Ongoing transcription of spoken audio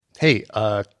Hey,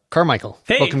 Carmichael,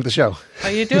 Hey. welcome to the show. How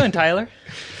you doing, Tyler?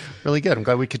 Really good. I'm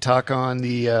glad we could talk on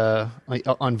the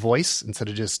on voice instead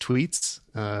of just tweets.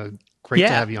 Great to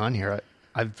have you on here.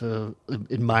 I've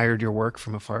admired your work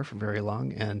from afar for very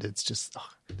long, and it's just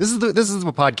this is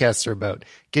what podcasts are about: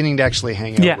 getting to actually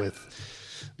hang out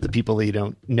with the people that you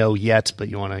don't know yet, but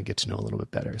you want to get to know a little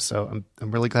bit better. So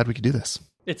I'm really glad we could do this.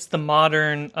 It's the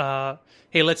modern,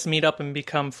 hey, let's meet up and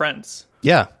become friends.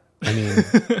 Yeah. I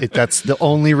mean, that's the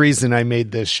only reason I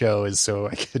made this show is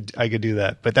so I could do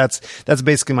that. But that's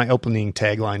basically my opening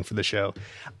tagline for the show.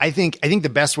 I think the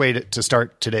best way to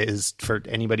start today is for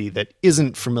anybody that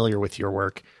isn't familiar with your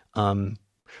work.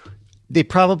 They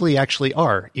probably actually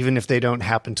are, even if they don't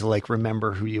happen to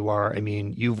remember who you are. I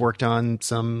mean, you've worked on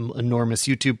some enormous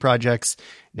YouTube projects.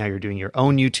 Now you're doing your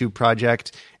own YouTube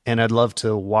project. And I'd love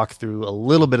to walk through a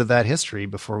little bit of that history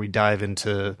before we dive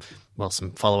into,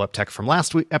 some follow-up tech from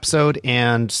last episode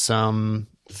and some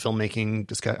filmmaking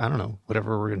discussion. I don't know,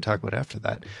 whatever we're going to talk about after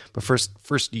that. But first,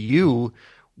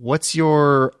 what's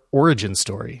your origin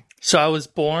story? So I was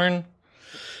born...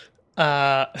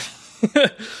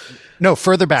 No,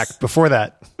 further back, before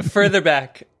that. Further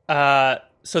back.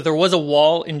 So there was a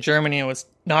wall in Germany and it was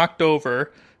knocked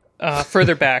over.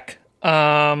 Further back.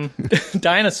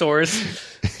 Dinosaurs.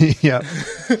 Yeah.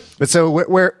 But so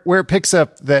where it picks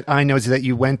up that I know is that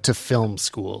you went to film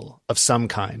school of some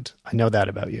kind. I know that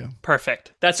about you.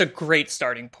 Perfect. That's a great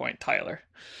starting point, Tyler.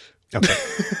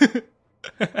 Okay.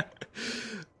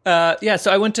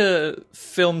 So I went to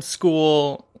film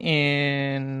school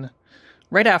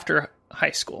right after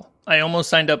high school. I almost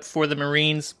signed up for the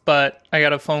Marines, but I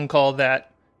got a phone call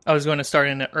that I was going to start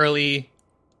in an early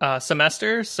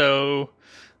semester, so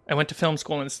I went to film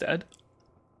school instead.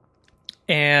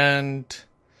 And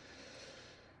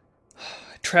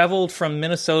I traveled from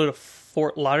Minnesota to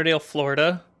Fort Lauderdale,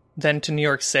 Florida, then to New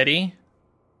York City,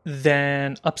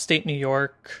 then upstate New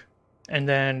York, and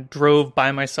then drove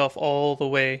by myself all the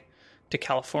way to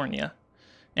California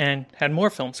and had more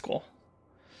film school.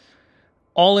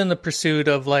 All in the pursuit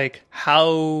of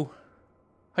how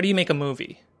do you make a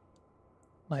movie?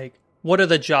 What are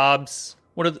the jobs?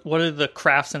 What are the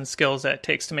crafts and skills that it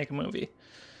takes to make a movie?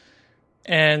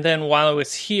 And then while I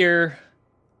was here,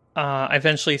 I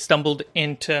eventually stumbled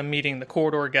into meeting the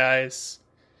Corridor guys,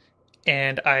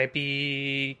 and I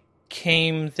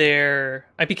became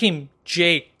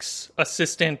Jake's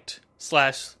assistant /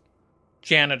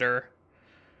 janitor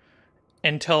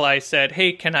until I said,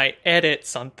 "Hey, can I edit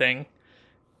something?"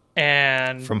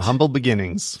 And from humble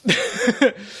beginnings,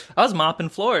 I was mopping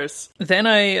floors. Then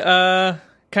I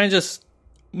kind of just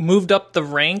moved up the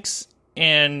ranks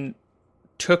and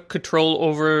took control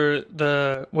over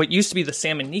what used to be the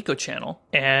Sam and Nico channel,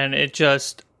 and it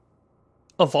just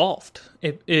evolved.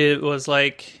 It was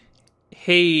like,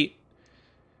 hey,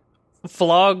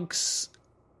 vlogs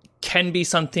can be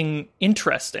something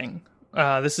interesting.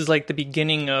 This is the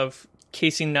beginning of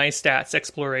Casey Neistat's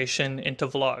exploration into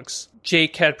vlogs.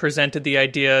 Jake had presented the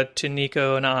idea to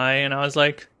Nico and I was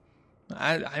like,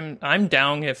 I'm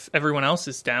down if everyone else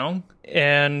is down.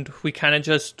 And we kind of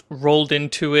just rolled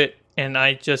into it, and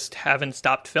I just haven't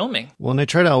stopped filming. Well, and I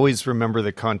try to always remember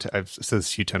the context. I've said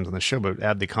this a few times on the show, but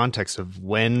add the context of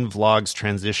when vlogs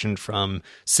transitioned from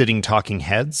sitting talking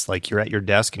heads, like you're at your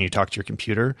desk and you talk to your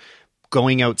computer,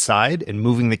 going outside and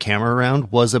moving the camera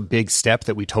around was a big step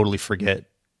that we totally forget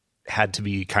had to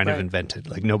be kind of invented.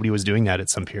 Nobody was doing that at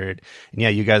some period. And yeah,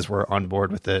 you guys were on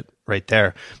board with it right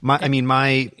there.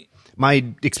 My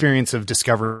experience of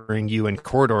discovering you in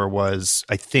Corridor was,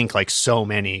 I think, so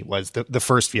many, was the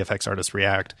first VFX Artist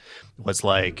React was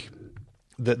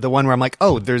the one where I'm like,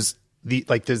 oh, there's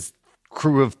this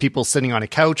crew of people sitting on a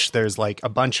couch. There's a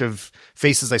bunch of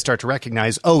faces I start to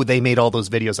recognize. Oh, they made all those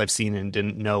videos I've seen and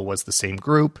didn't know was the same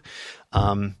group.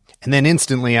 And then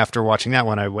instantly after watching that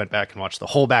one, I went back and watched the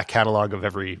whole back catalog of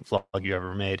every vlog you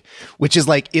ever made, which is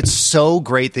it's so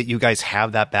great that you guys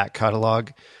have that back catalog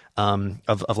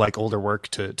of older work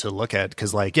to look at.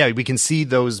 Cause we can see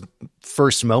those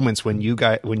first moments when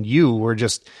you were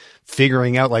just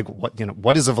figuring out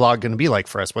what is a vlog going to be like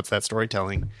for us? What's that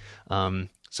storytelling?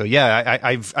 So yeah,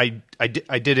 I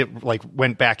did it,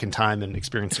 went back in time and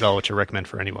experienced it all, which I recommend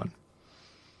for anyone.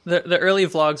 The early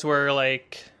vlogs were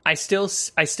I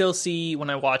still see when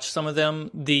I watch some of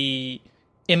them, the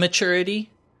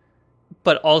immaturity,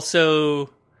 but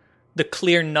also the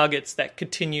clear nuggets that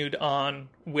continued on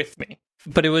with me.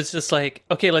 But it was just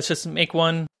okay, let's just make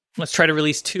one. Let's try to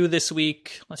release 2 this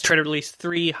week. Let's try to release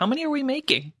 3. How many are we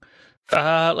making?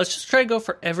 Let's just try to go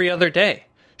for every other day.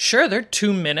 Sure, they're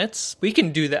 2 minutes. We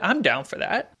can do that. I'm down for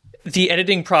that. The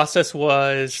editing process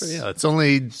was Sure, it's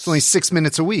only 6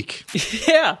 minutes a week.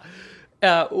 yeah.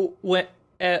 When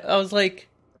I was like,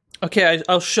 okay,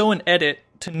 I'll show an edit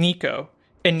to Nico,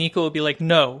 and Nico will be like,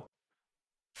 no,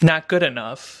 not good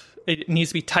enough. It needs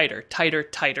to be tighter,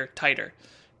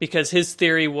 because his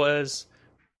theory was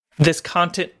this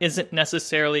content isn't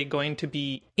necessarily going to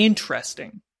be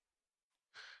interesting,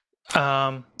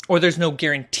 or there's no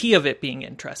guarantee of it being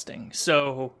interesting.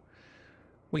 So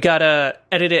we gotta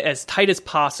edit it as tight as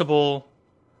possible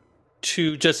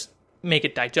to just make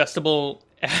it digestible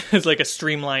as like a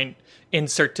streamlined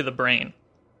insert to the brain.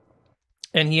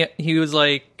 And he was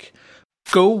like,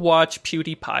 go watch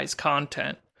PewDiePie's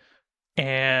content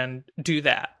and do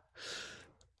that.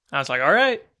 I was like, all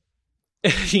right.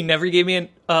 He never gave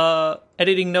me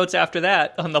editing notes after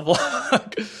that on the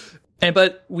vlog.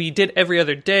 But we did every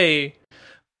other day.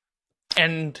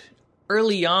 And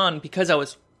early on, because I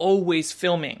was always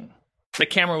filming, the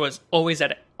camera was always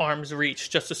at arm's reach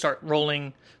just to start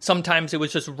rolling. Sometimes it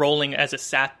was just rolling as it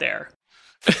sat there.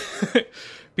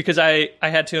 Because I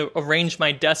had to arrange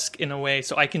my desk in a way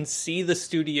so I can see the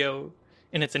studio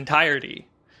in its entirety.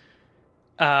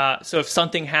 So if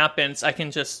something happens, I can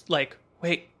just like,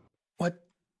 wait,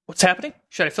 what's happening?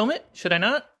 Should I film it? Should I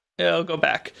not? Yeah, I'll go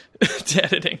back to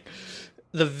editing.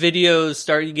 The videos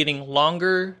started getting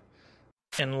longer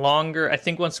and longer. I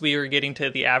think once we were getting to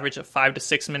the average of 5 to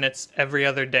 6 minutes every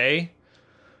other day,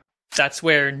 that's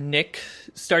where Nick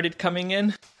started coming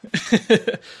in,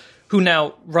 who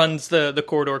now runs the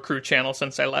Corridor Crew channel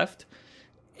since I left.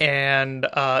 And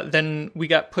then we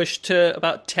got pushed to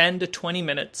about 10 to 20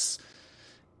 minutes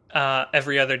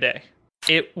every other day.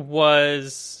 It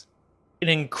was an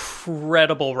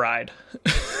incredible ride.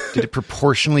 Did it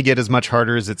proportionally get as much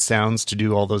harder as it sounds to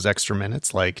do all those extra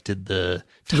minutes? Like, did the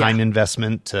time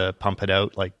investment to pump it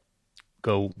out like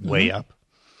go way up?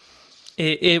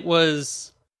 It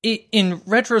was, in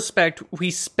retrospect,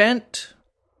 we spent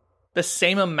the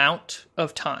same amount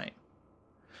of time,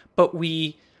 but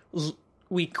we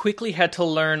quickly had to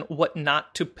learn what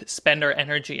not to spend our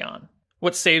energy on.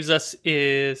 What saves us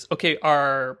is, okay,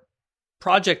 our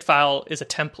project file is a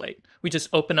template. We just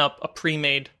open up a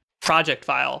pre-made project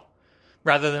file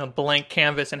rather than a blank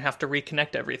canvas and have to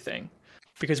reconnect everything,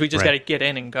 because we just got to get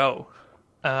in and go.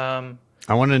 I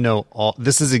want to know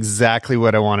this is exactly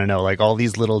what I want to know. Like all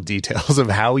these little details of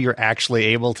how you're actually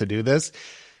able to do this.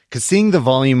 Because seeing the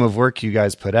volume of work you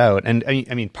guys put out, and I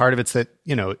mean, part of it's that,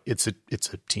 it's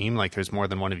a team, like there's more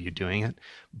than one of you doing it.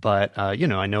 But, I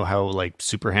know how like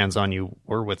super hands-on you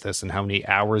were with this and how many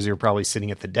hours you're probably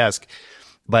sitting at the desk.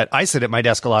 But I sit at my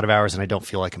desk a lot of hours and I don't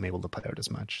feel like I'm able to put out as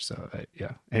much. So,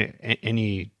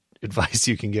 any advice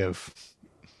you can give?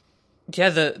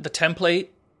 Yeah, the template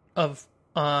of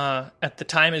at the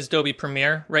time is Adobe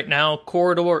Premiere. Right now,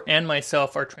 Corridor and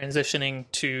myself are transitioning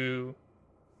to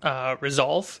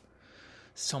Resolve.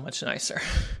 So much nicer.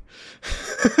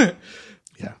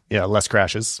 Yeah, less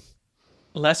crashes.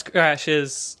 Less.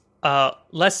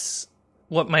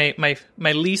 What my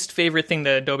least favorite thing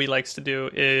that Adobe likes to do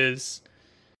is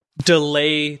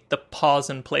delay the pause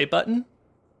and play button.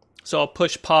 So I'll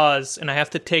push pause and I have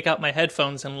to take out my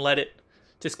headphones and let it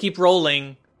just keep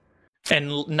rolling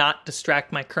and not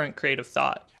distract my current creative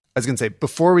thought. I was going to say,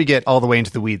 before we get all the way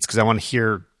into the weeds, because I want to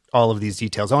hear all of these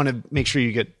details, I want to make sure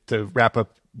you get to wrap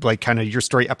up like kind of your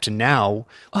story up to now,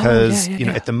 because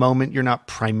at the moment you're not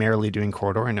primarily doing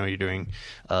Corridor. I know you're doing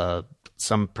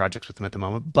some projects with them at the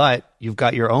moment, but you've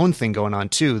got your own thing going on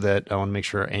too that I want to make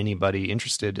sure anybody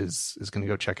interested is going to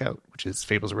go check out, which is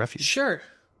Fables of Refuge. Sure.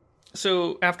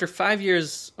 So after 5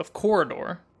 years of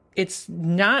Corridor, it's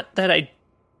not that I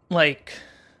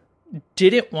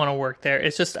didn't want to work there.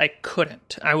 It's just I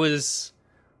couldn't. I was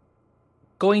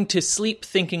going to sleep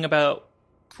thinking about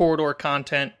Corridor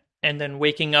content and then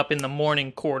waking up in the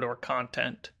morning Corridor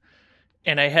content.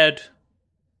 And I had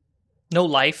no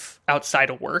life outside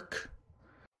of work.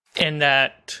 And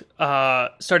that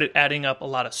started adding up a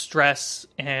lot of stress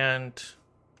and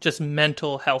just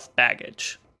mental health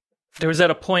baggage. There was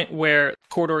at a point where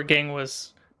Corridor Gang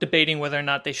was debating whether or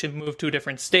not they should move to a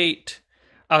different state.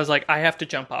 I was like, I have to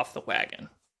jump off the wagon.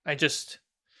 I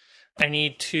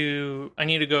need to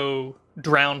go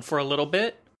drown for a little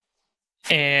bit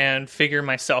and figure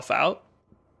myself out.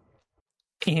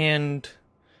 And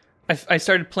I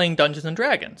started playing Dungeons and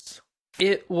Dragons.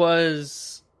 It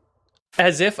was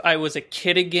as if I was a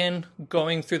kid again,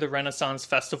 going through the Renaissance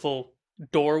Festival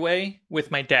doorway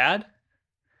with my dad.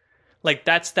 Like,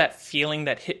 that's that feeling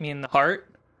that hit me in the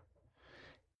heart.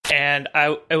 And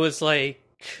I was like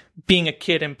being a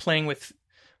kid and playing with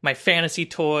my fantasy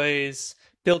toys,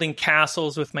 building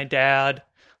castles with my dad,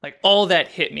 Like all that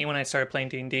hit me when I started playing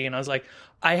D&D, and I was like,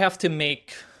 I have to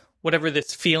make whatever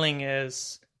this feeling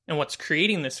is and what's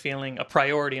creating this feeling a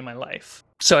priority in my life.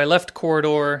 So I left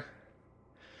Corridor,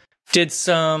 did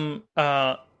some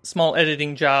small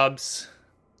editing jobs,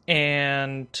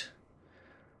 and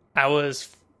I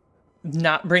was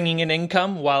not bringing in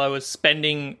income while I was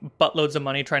spending buttloads of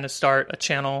money trying to start a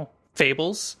channel,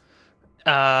 Fables,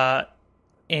 and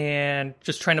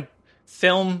just trying to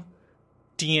film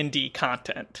D&D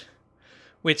content,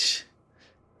 which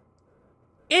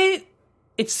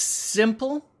it's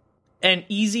simple and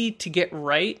easy to get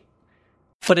right,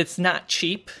 but it's not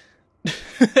cheap.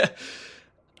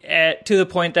 To the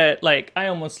point that like I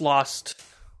almost lost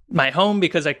my home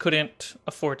because I couldn't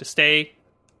afford to stay.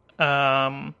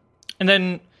 And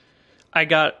then I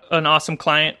got an awesome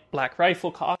client, Black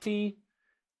Rifle Coffee,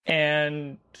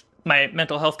 and my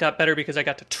mental health got better because I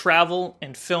got to travel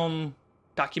and film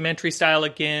documentary style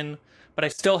again, but I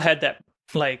still had that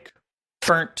like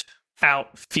burnt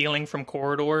out feeling from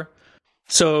Corridor.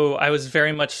 So I was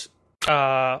very much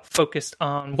focused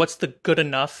on what's the good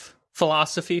enough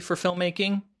philosophy for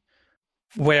filmmaking,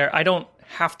 where I don't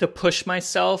have to push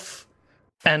myself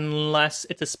unless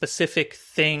it's a specific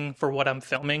thing for what I'm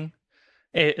filming.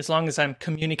 As long as I'm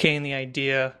communicating the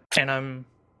idea and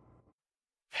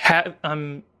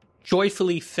I'm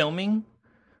joyfully filming,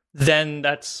 then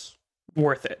that's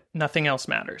worth it. Nothing else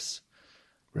matters.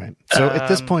 Right. So at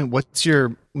this point, what's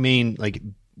your main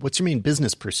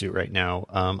business pursuit right now?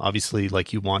 Obviously,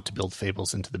 like, you want to build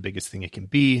Fables into the biggest thing it can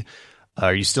be.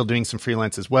 Are you still doing some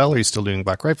freelance as well? Are you still doing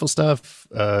Black Rifle stuff?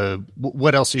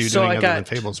 What else are you doing other than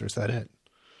Fables, or is that it?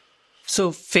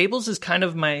 So Fables is kind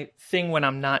of my thing when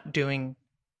I'm not doing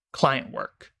client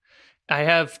work. I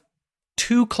have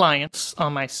 2 clients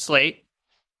on my slate,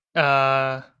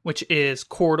 which is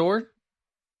Corridor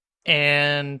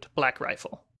and Black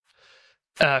Rifle.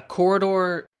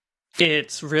 Corridor,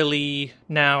 it's really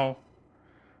now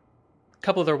a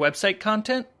couple of their website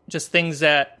content, just things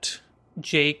that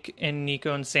Jake and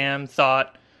Nico and Sam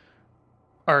thought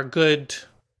are good,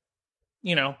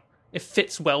 it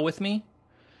fits well with me.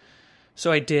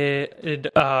 So I did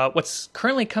what's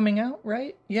currently coming out,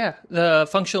 right? Yeah, the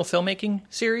functional filmmaking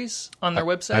series on their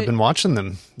website. I've been watching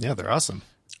them. Yeah, they're awesome.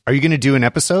 Are you going to do an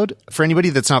episode? For anybody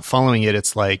that's not following it,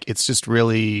 it's just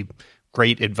really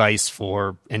great advice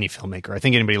for any filmmaker. I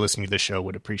think anybody listening to this show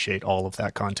would appreciate all of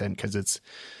that content, because it's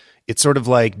sort of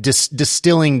like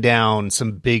distilling down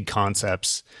some big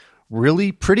concepts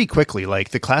really pretty quickly. Like,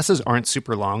 the classes aren't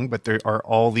super long, but there are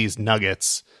all these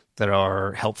nuggets that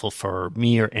are helpful for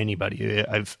me or anybody.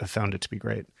 I've found it to be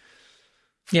great.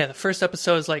 Yeah, the first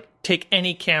episode is like, take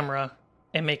any camera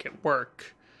and make it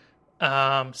work.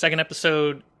 Second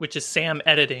episode, which is Sam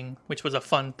editing, which was a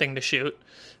fun thing to shoot.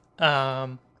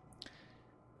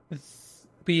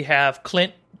 We have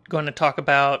Clint going to talk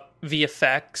about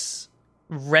VFX.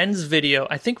 Ren's video,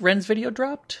 I think Ren's video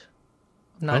dropped.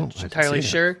 I'm not entirely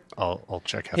sure. I'll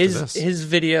check after this. His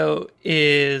video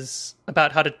is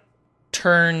about how to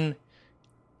turn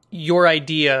your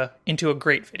idea into a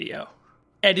great video.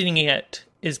 Editing it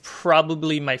is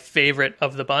probably my favorite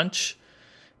of the bunch.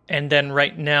 And then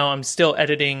right now I'm still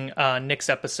editing Nick's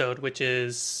episode, which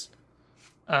is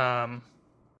Tell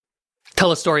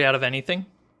a Story Out of Anything.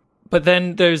 But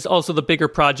then there's also the bigger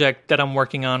project that I'm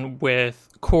working on with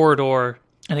Corridor,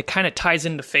 and it kind of ties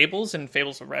into Fables and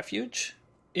Fables of Refuge,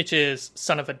 which is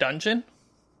Son of a Dungeon.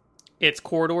 It's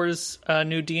Corridor's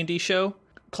new D&D show.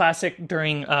 Classic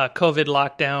during COVID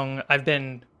lockdown, I've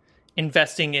been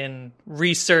investing in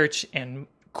research and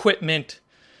equipment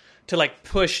to like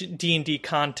push D&D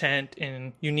content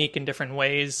in unique and different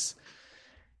ways.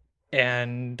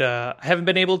 And I haven't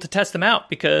been able to test them out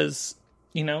because,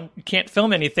 you can't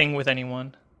film anything with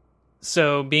anyone.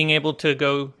 So being able to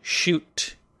go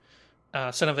shoot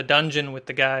Son of a Dungeon with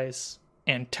the guys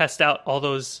and test out all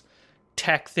those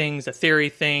tech things, the theory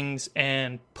things,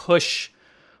 and push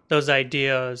those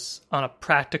ideas on a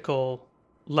practical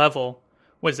level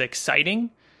was exciting. And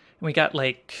we got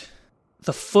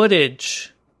the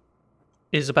footage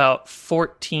is about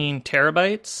 14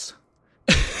 terabytes.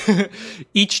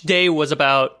 Each day was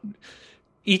about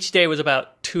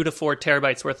 2 to 4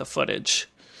 terabytes worth of footage.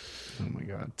 Oh my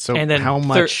god! So, and then how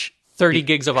much? 30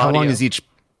 gigs of audio.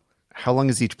 How long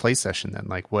is each play session then?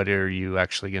 Like, what are you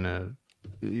actually gonna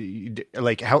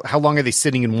How long are they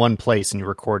sitting in one place and you're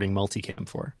recording multicam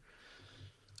for?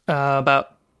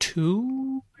 About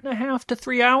 2.5 to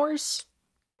 3 hours.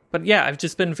 But yeah, I've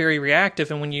just been very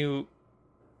reactive, and when you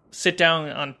sit down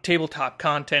on tabletop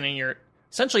content and you're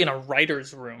essentially in a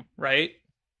writer's room, right?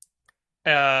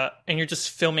 And you're just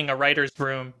filming a writer's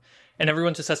room, and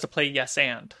everyone just has to play yes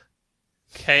and.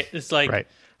 Okay, it's like Right.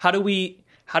 how do we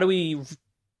a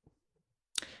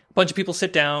bunch of people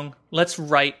sit down, let's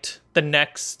write the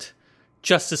next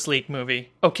Justice League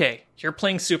movie. Okay, you're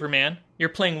playing Superman, you're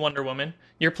playing Wonder Woman,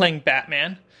 you're playing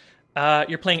Batman,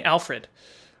 you're playing Alfred.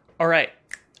 All right.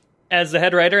 As the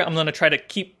head writer, I'm going to try to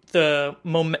keep the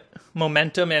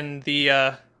momentum and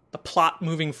the plot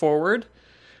moving forward,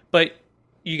 but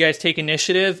you guys take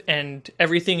initiative, and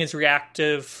everything is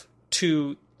reactive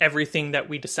to everything that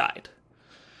we decide.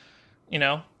 You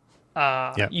know,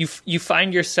 you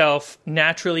find yourself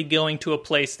naturally going to a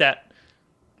place that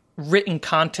written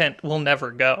content will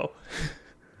never go.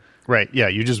 Right. Yeah.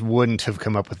 You just wouldn't have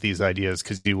come up with these ideas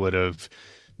because you would have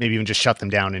maybe even just shut them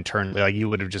down internally. Like you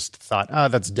would have just thought, oh,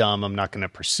 that's dumb, I'm not going to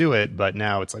pursue it. But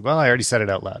now it's like, well, I already said it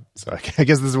out loud. So I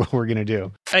guess this is what we're going to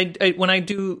do. When I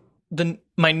do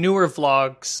my newer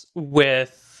vlogs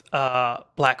with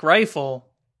Black Rifle,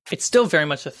 it's still very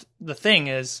much the thing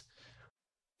is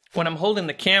when I'm holding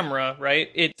the camera, right,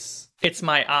 it's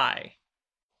my eye.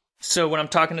 So when I'm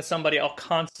talking to somebody, I'll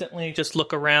constantly just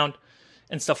look around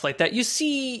and stuff like that. You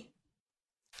see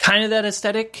kind of that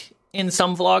aesthetic in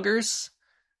some vloggers,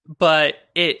 but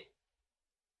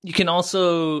you can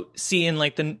also see in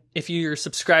like if you're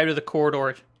subscribed to the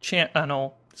Corridor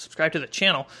channel, subscribe to the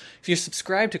channel. If you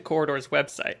subscribe to Corridor's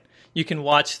website, you can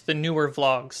watch the newer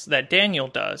vlogs that Daniel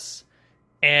does,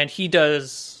 and he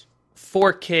does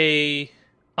 4K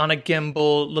on a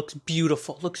gimbal, looks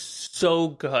beautiful, looks so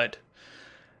good.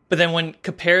 But then when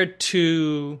compared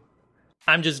to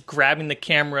I'm just grabbing the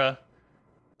camera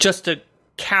just to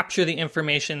capture the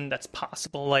information that's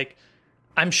possible, like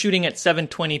I'm shooting at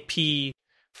 720p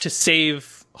to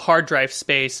save hard drive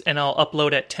space, and I'll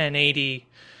upload at 1080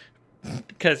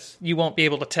 because you won't be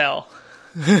able to tell.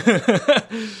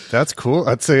 That's cool.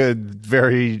 That's a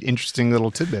very interesting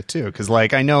little tidbit too, because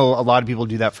like I know a lot of people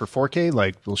do that for 4K,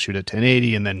 like we'll shoot at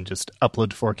 1080 and then just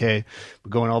upload to 4K.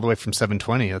 But going all the way from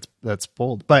 720, that's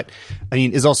bold. But I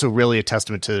mean, is also really a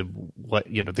testament to what,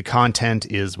 you know, the content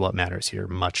is what matters here,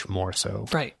 much more so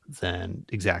than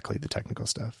exactly the technical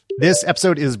stuff. This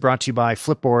episode is brought to you by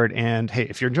Flipboard, and hey,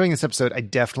 if you're enjoying this episode, I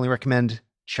definitely recommend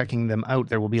checking them out.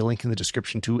 There will be a link in the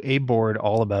description to a board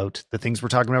all about the things we're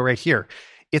talking about right here.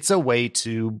 It's a way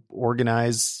to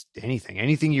organize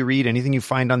anything you read, anything you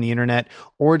find on the internet,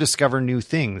 or discover new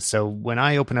things. So when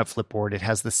I open up Flipboard, it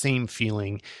has the same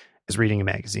feeling as reading a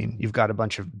magazine. You've got a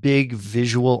bunch of big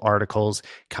visual articles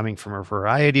coming from a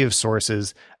variety of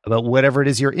sources about whatever it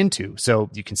is you're into. So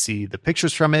you can see the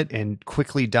pictures from it and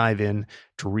quickly dive in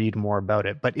to read more about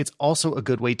it. But it's also a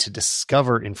good way to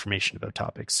discover information about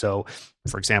topics. So,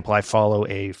 for example, I follow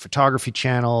a photography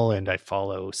channel, and I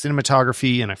follow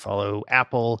cinematography, and I follow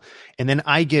Apple. And then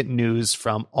I get news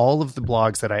from all of the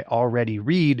blogs that I already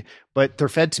read, but they're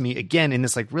fed to me again in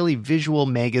this like really visual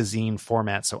magazine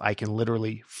format. So I can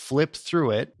literally flip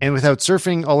through it and without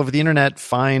surfing all over the internet,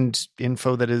 find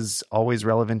info that is always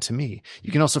relevant to me.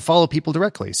 You can also follow people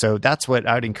directly. So that's what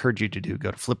I would encourage you to do.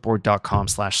 Go to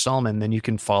flipboard.com/Solomon. Then you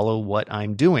can follow what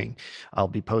I'm doing. I'll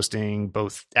be posting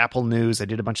both Apple news. I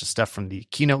did a bunch of stuff from the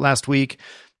keynote last week,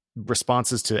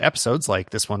 responses to episodes like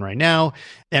this one right now.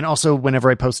 And also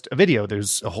whenever I post a video,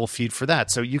 there's a whole feed for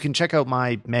that. So you can check out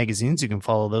my magazines. You can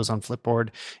follow those on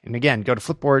Flipboard. And again, go to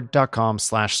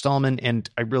flipboard.com/Stallman. And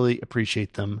I really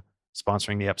appreciate them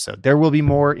sponsoring the episode. There will be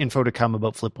more info to come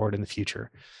about Flipboard in the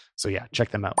future. So yeah,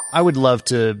 check them out. I would love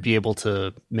to be able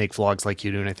to make vlogs like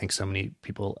you do, and I think so many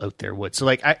people out there would. So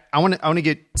like I want to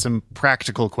get some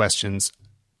practical questions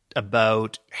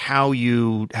about how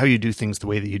you do things the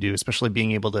way that you do, especially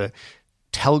being able to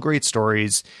tell great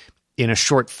stories in a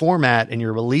short format, and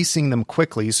you're releasing them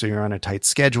quickly, so you're on a tight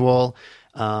schedule.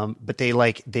 But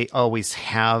they always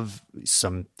have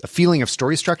a feeling of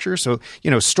story structure. So, you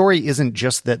know, story isn't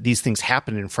just that these things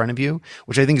happen in front of you,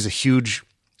 which I think is a huge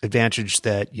advantage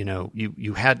that, you know,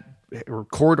 you had, or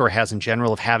Corridor has in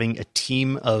general, of having a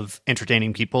team of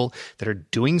entertaining people that are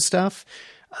doing stuff,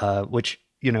 which,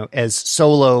 you know, as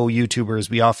solo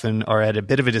YouTubers, we often are at a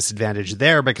bit of a disadvantage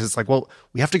there, because it's like, well,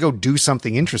 we have to go do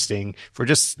something interesting. If we're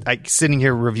just like sitting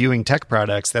here reviewing tech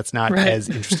products, that's not as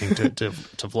interesting to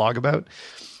vlog about.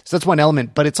 So that's one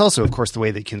element, but it's also, of course, the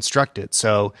way they construct it.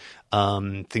 So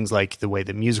things like the way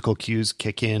the musical cues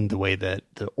kick in, the way that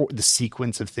the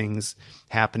sequence of things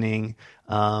happening.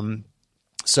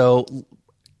 So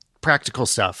practical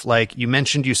stuff, like you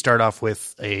mentioned, you start off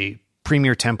with a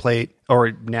Premiere template,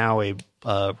 or now a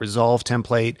Resolve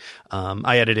template.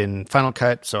 I edit in Final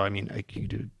Cut, so I mean, you can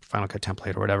do Final Cut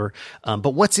template or whatever.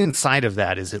 But what's inside of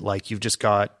that? Is it like you've just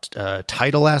got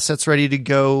title assets ready to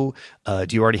go?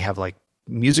 Do you already have like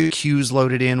music cues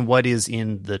loaded in? What is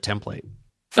in the template?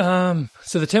 So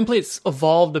the template's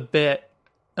evolved a bit.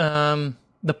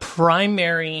 The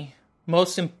primary,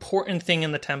 most important thing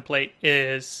in the template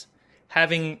is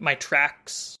having my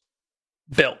tracks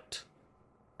built.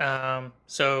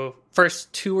 So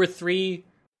first 2 or 3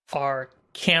 are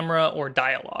camera or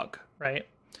dialogue, right?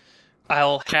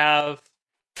 I'll have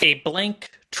a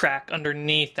blank track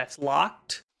underneath that's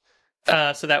locked.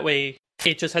 So that way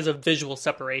it just has a visual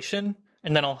separation.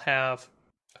 And then I'll have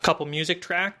a couple music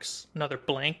tracks, another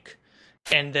blank,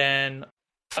 and then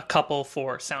a couple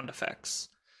for sound effects.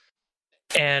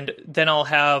 And then I'll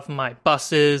have my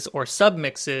buses or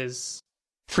submixes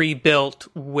pre-built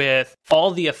with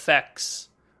all the effects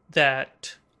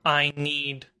that I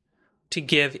need to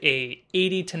give a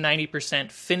 80 to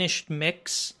 90% finished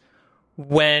mix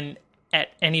when at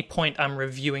any point I'm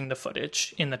reviewing the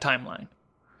footage in the timeline.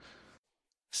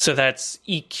 So that's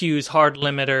EQs, hard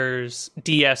limiters,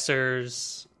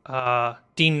 de-essers,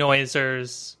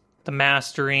 denoisers, the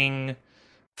mastering,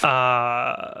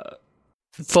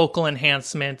 vocal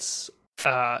enhancements,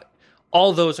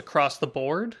 all those across the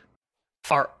board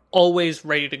are always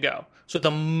ready to go. So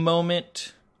the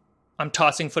moment I'm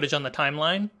tossing footage on the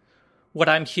timeline, what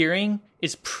I'm hearing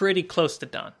is pretty close to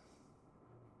done.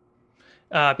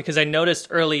 Because I noticed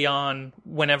early on,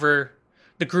 whenever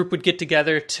the group would get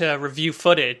together to review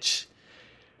footage,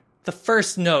 the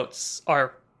first notes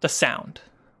are the sound.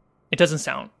 It doesn't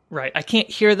sound right. I can't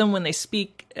hear them when they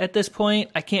speak at this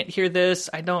point. I can't hear this.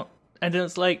 And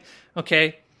it's like,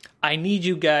 okay, I need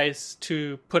you guys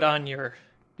to put on your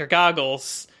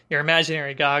goggles, your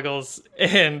imaginary goggles,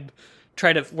 and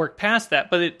try to work past that.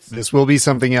 But this will be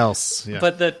something else. Yeah.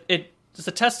 But it's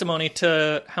a testimony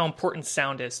to how important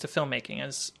sound is to filmmaking,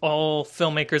 as all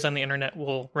filmmakers on the internet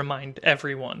will remind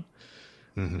everyone.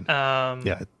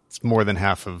 Mm-hmm. It's more than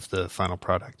half of the final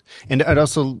product. And I'd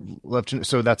also love to know,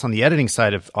 so that's on the editing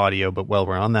side of audio, but while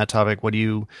we're on that topic, what do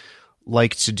you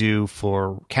like to do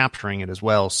for capturing it as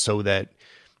well so that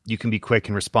you can be quick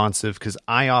and responsive? Because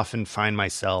I often find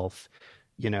myself,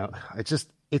 it's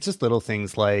just little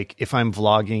things like if I'm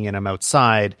vlogging and I'm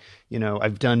outside,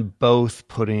 I've done both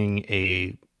putting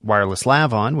a wireless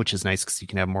lav on, which is nice because you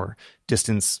can have more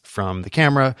distance from the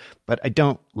camera, but I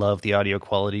don't love the audio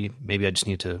quality. Maybe I just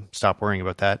need to stop worrying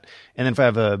about that. And then if I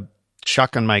have a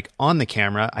shotgun mic on the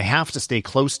camera, I have to stay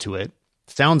close to it.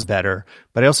 Sounds better,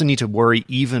 but I also need to worry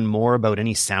even more about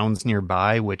any sounds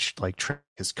nearby, which Trek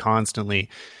is constantly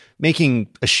making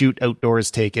a shoot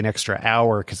outdoors take an extra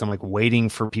hour because I'm waiting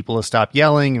for people to stop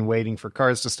yelling and waiting for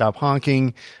cars to stop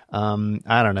honking. I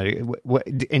don't know.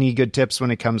 Any good tips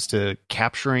when it comes to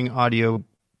capturing audio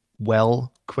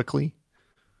well quickly?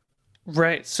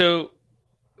 Right. So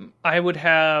I would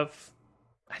have,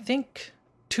 I think,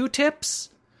 2 tips.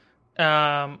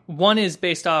 One is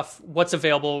based off what's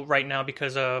available right now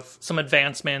because of some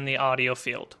advancement in the audio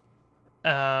field.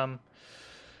 My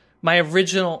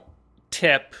original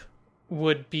tip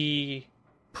would be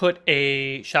put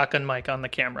a shotgun mic on the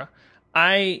camera.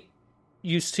 I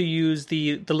used to use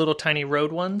the little tiny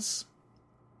Rode ones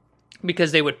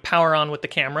because they would power on with the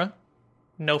camera.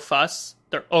 No fuss.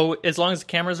 As long as the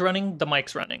camera's running, the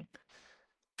mic's running.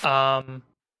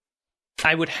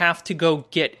 I would have to go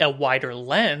get a wider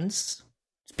lens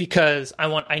because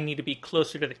I need to be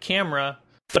closer to the camera,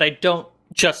 but I don't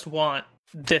just want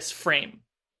this frame.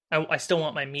 I still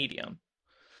want my medium.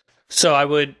 So I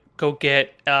would go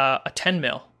get a 10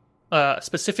 mil,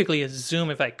 specifically a zoom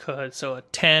if I could. So a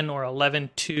 10 or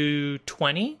 11 to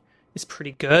 20 is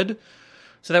pretty good.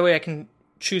 So that way I can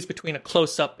choose between a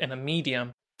close-up and a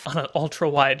medium on an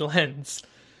ultra-wide lens.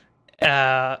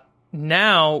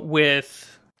 Now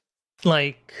with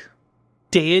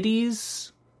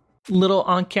Deity's little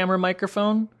on-camera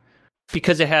microphone,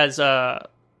 because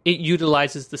it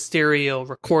utilizes the stereo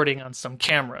recording on some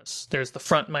cameras. There's the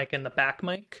front mic and the back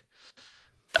mic.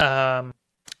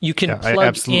 You can plug I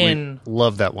absolutely in.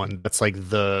 Love that one. That's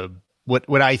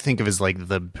what I think of as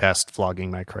the best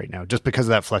vlogging mic right now, just because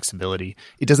of that flexibility.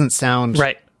 It doesn't sound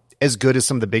as good as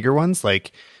some of the bigger ones.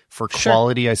 For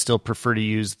quality, I still prefer to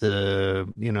use I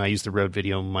use the Rode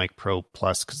Video Mic Pro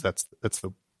Plus because that's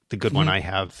the good one I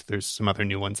have. There's some other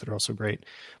new ones that are also great,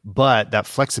 but that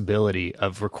flexibility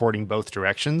of recording both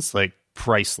directions,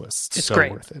 priceless. It's so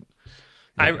great. Worth it.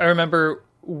 Yeah. I remember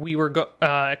we were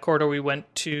at Corridor. We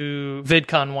went to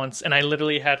VidCon once, and I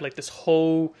literally had this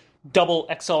whole double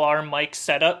XLR mic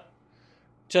setup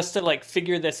just to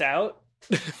figure this out.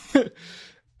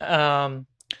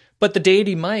 But the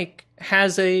Deity mic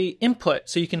has a input,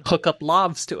 so you can hook up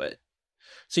lavs to it.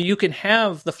 So you can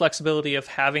have the flexibility of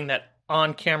having that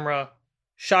on-camera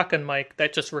shotgun mic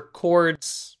that just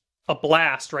records a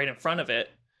blast right in front of it.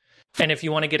 And if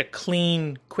you want to get a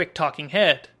clean, quick talking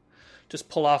head, just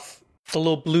pull off the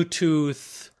little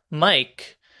Bluetooth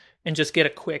mic and just get a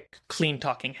quick, clean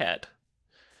talking head.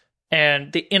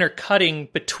 And the intercutting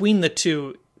between the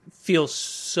two feels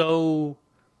so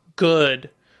good.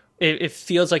 It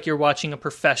feels like you're watching a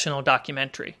professional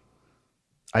documentary.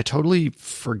 I totally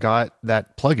forgot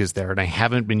that plug is there, and I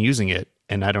haven't been using it,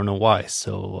 and I don't know why.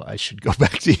 So I should go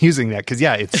back to using that because,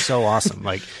 yeah, it's so awesome.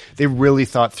 Like, they really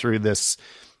thought through this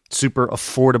super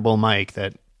affordable mic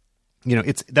that, you know,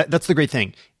 that's the great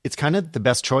thing. It's kind of the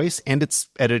best choice, and it's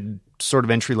at a sort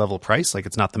of entry level price. Like,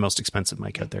 it's not the most expensive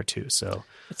mic out there too. So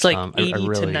it's like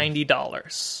 $80 to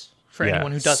 $90 for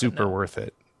anyone who doesn't super know. Worth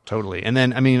it. Totally. And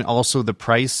then, I mean, also the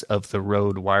price of the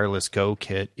Rode Wireless Go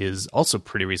kit is also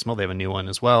pretty reasonable. They have a new one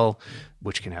as well,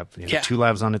 which can have 2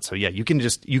 lavs on it. So yeah, you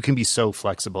can be so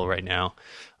flexible right now.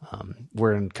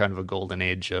 We're in kind of a golden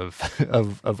age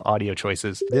of audio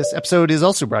choices. This episode is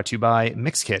also brought to you by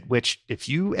Mixkit, which if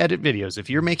you edit videos,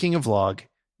 if you're making a vlog,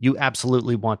 you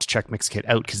absolutely want to check Mixkit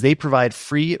out because they provide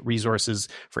free resources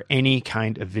for any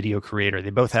kind of video creator. They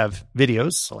both have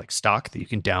videos, so like stock, that you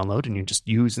can download and you just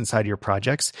use inside of your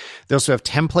projects. They also have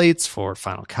templates for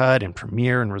Final Cut and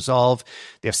Premiere and Resolve.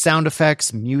 They have sound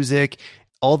effects, music,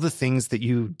 all the things that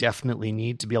you definitely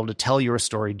need to be able to tell your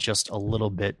story just a little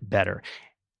bit better.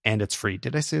 And it's free.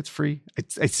 Did I say it's free?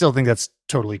 I still think that's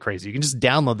totally crazy. You can just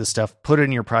download this stuff, put it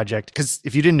in your project. Because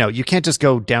if you didn't know, you can't just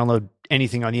go download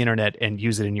anything on the internet and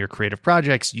use it in your creative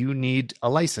projects. You need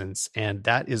a license. And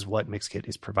that is what Mixkit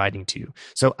is providing to you.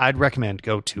 So I'd recommend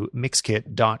go to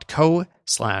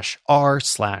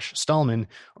mixkit.co/r/Stallman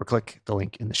or click the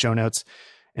link in the show notes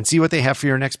and see what they have for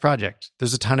your next project.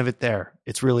 There's a ton of it there.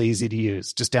 It's really easy to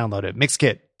use. Just download it.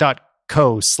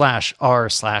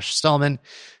 Mixkit.co/r/Stallman.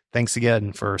 Thanks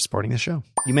again for supporting the show.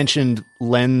 You mentioned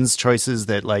lens choices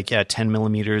that 10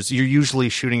 millimeters. You're usually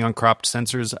shooting on cropped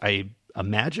sensors, I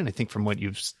imagine. I think from what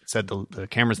you've said, the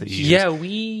cameras that you use. Yeah,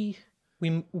 we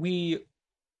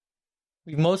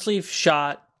mostly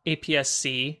shot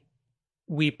APS-C.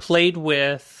 We played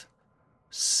with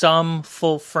some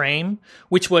full frame,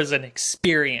 which was an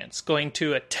experience going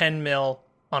to a 10 mil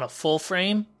on a full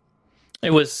frame.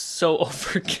 It was so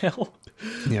overkill.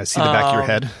 Yeah, see the back of your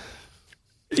head.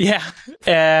 Yeah,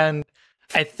 and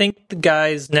I think the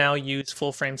guys now use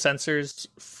full frame sensors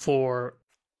for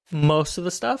most of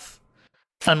the stuff,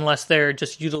 unless they're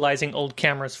just utilizing old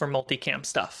cameras for multicam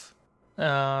stuff.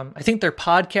 I think their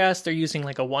podcast, they're using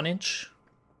like a 1-inch,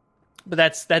 but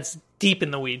that's deep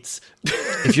in the weeds.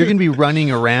 If you're going to be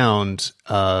running around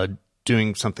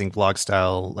doing something vlog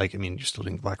style, you're still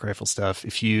doing Black Rifle stuff.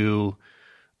 If you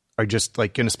are just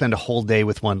going to spend a whole day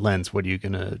with one lens, what are you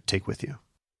going to take with you?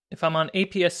 If I'm on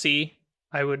APS-C,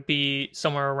 I would be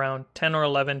somewhere around 10 or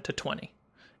 11 to 20.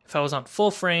 If I was on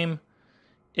full frame,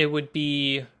 it would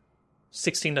be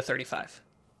 16 to 35.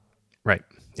 Right.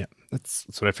 Yeah. That's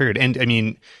what I figured. And I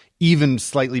mean, even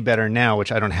slightly better now,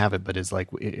 which I don't have it, but is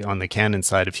on the Canon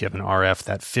side, if you have an RF,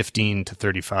 that 15 to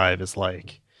 35 is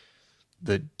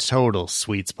the total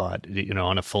sweet spot,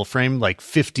 on a full frame,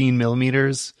 15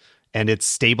 millimeters. And it's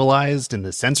stabilized, and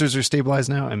the sensors are stabilized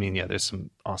now. I mean, yeah, there's some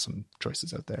awesome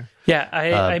choices out there. Yeah,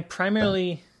 I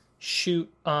primarily shoot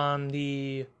on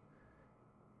the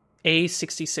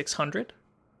A6600.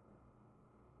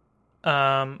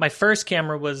 My first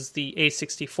camera was the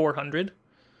A6400.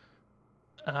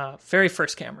 Very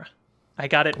first camera. I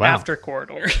got it after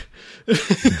Corridor.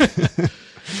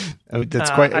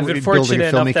 That's quite. I've been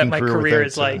fortunate enough that my career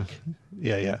is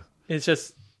yeah. It's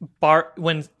just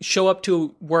when show up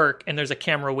to work and there's a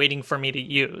camera waiting for me to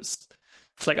use.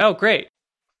 It's like, oh, great.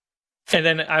 And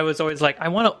then I was always like, I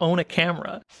want to own a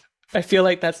camera. I feel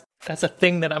like that's a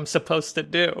thing that I'm supposed to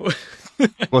do.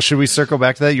 Well, should we circle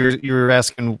back to that? You were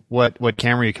asking what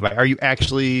camera you could buy. Are you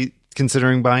actually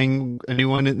considering buying a new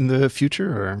one in the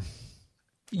future, or?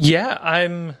 Yeah,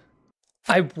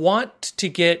 I want to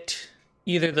get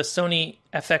either the Sony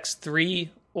FX3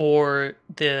 or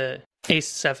the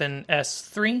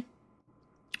A7S3.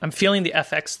 I'm feeling the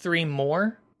FX3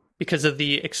 more because of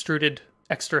the extruded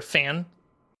extra fan.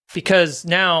 Because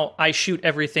now I shoot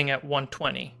everything at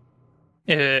 120.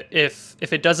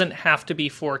 If it doesn't have to be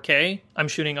 4K, I'm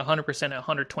shooting 100% at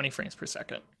 120 frames per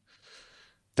second.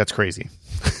 That's crazy.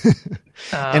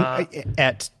 And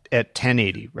at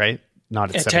 1080, right?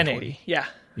 Not at 720. 1080. Yeah.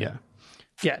 Yeah.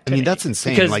 Yeah. I mean, that's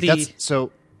insane. That's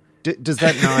so. Does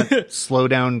that not slow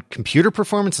down computer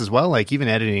performance as well? Even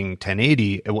editing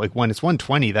 1080, when it's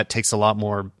 120, that takes a lot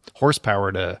more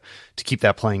horsepower to keep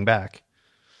that playing back.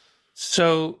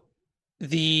 So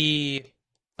the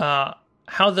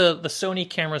how the Sony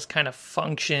cameras kind of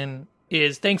function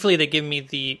is, thankfully they give me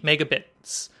the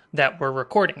megabits that we're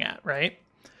recording at, right?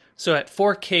 So at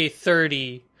 4K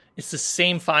 30, it's the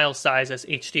same file size as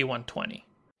HD 120.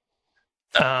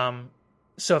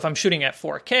 So if I'm shooting at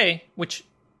 4K, which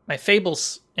my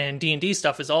Fables and D&D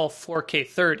stuff is all 4K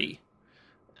 30,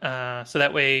 so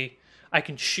that way I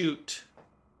can shoot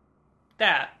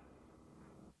that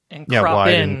and crop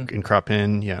in and crop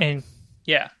in, and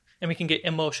we can get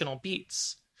emotional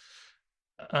beats.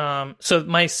 So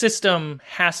my system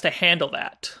has to handle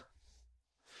that.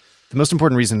 The most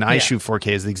important reason I shoot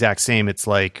 4K is the exact same. It's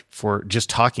like for just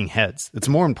talking heads. It's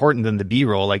more important than the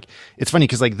B-roll. Like, it's funny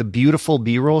because like the beautiful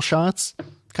B-roll shots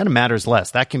kind of matters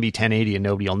less. That can be 1080 and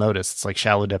nobody will notice. It's like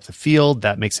shallow depth of field.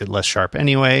 That makes it less sharp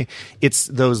anyway. It's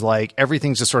those like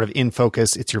everything's just sort of in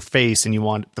focus. It's your face and you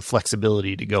want the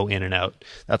flexibility to go in and out.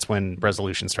 That's when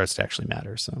resolution starts to actually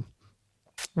matter. So,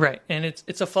 right. And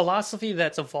it's a philosophy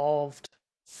that's evolved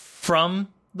from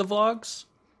the vlogs.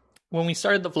 When we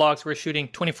started the vlogs, we were shooting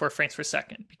 24 frames per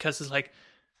second because it's like,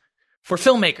 we're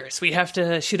filmmakers. We have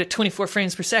to shoot at 24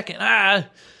 frames per second. And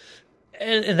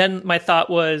then my thought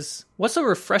was, what's the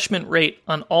refreshment rate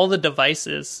on all the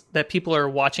devices that people are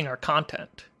watching our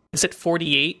content? Is it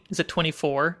 48? Is it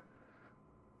 24?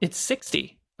 It's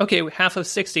 60. Okay, half of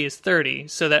 60 is 30.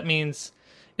 So that means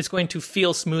it's going to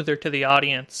feel smoother to the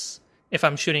audience if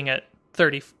I'm shooting at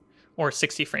 30 or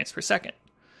 60 frames per second.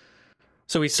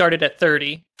 So we started at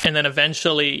 30, and then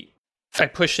eventually I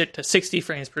pushed it to 60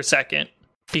 frames per second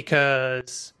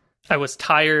because I was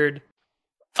tired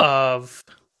of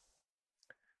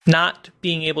not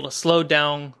being able to slow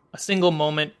down a single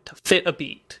moment to fit a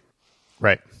beat.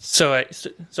 right. So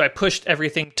I pushed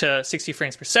everything to 60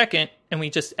 frames per second, and we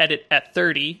just edit at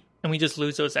 30, and we just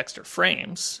lose those extra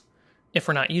frames if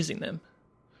we're not using them.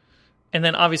 And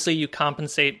then obviously you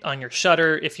compensate on your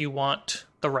shutter if you want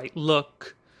the right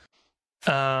look.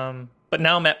 But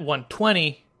now I'm at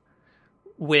 120,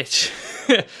 which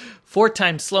 4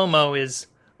 times slow-mo is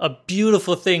a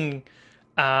beautiful thing,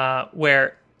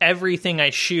 where everything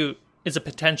I shoot is a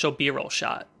potential B-roll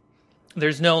shot.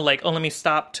 There's no like, oh, let me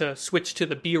stop to switch to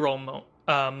the B-roll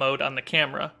mode on the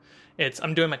camera.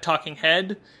 I'm doing my talking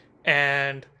head,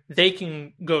 and they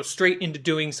can go straight into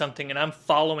doing something, and I'm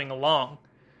following along.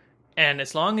 And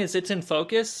as long as it's in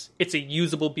focus, it's a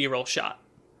usable B-roll shot.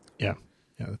 Yeah.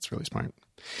 Yeah, that's really smart.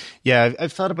 Yeah,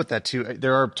 I've thought about that too.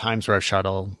 There are times where I've shot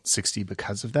all 60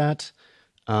 because of that.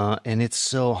 And it's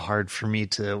so hard for me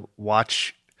to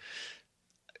watch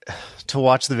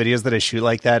the videos that I shoot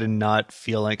like that and not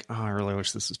feel like, oh, I really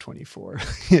wish this was 24.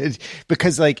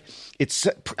 Because like it's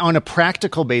on a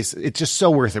practical basis, it's just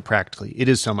so worth it practically. It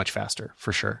is so much faster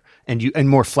for sure. And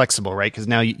more flexible, right? Because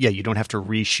now, you don't have to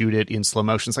reshoot it in slow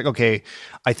motion. It's like, okay,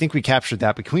 I think we captured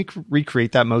that, but can we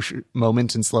recreate that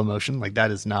moment in slow motion? Like that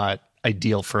is not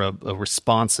ideal for a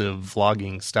responsive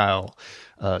vlogging style,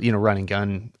 run and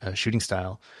gun shooting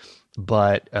style.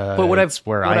 But what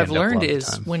I've learned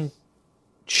is when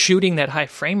shooting that high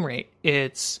frame rate,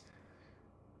 it's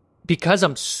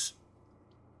because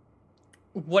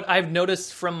what I've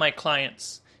noticed from my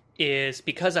clients is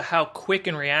because of how quick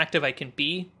and reactive I can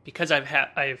be, because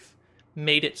I've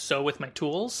made it so with my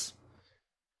tools,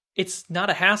 it's not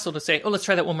a hassle to say, oh, let's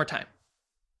try that one more time.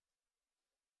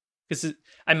 Because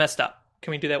I messed up.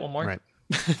 Can we do that one more? Right.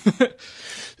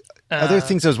 Other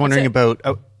things I was wondering about.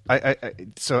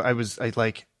 I was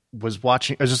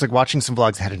just like watching some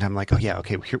vlogs ahead of time. I'm like, oh yeah,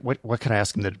 okay. What could I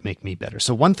ask him to make me better?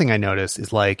 So one thing I noticed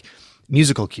is like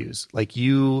musical cues. Like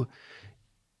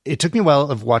it took me a while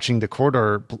of watching the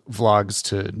corridor vlogs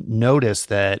to notice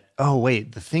that, oh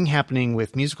wait, the thing happening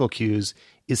with musical cues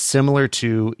is similar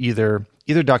to either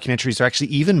documentaries or actually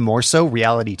even more so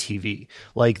reality TV,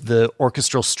 like the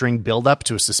orchestral string build up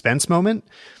to a suspense moment.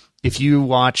 If you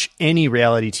watch any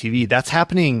reality TV, that's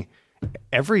happening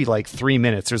every like 3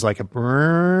 minutes. There's like a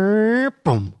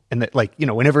boom. And that, like,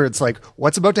 whenever it's like,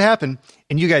 what's about to happen?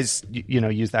 And you guys,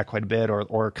 use that quite a bit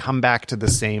or come back to the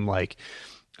same, like,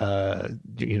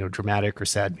 dramatic or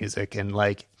sad music. And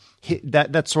like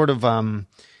that sort of,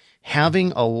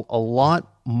 having a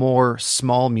lot more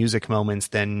small music moments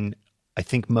than I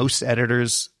think most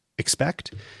editors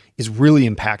expect is really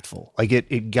impactful. Like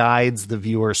it guides the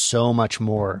viewer so much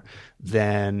more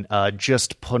than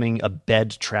just putting a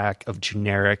bed track of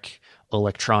generic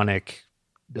electronic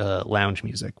lounge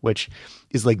music, which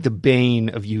is like the bane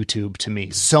of YouTube to me.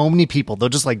 So many people, they'll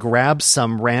just like grab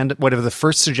some random, whatever the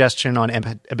first suggestion on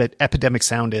Epidemic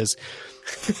Sound is,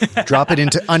 drop it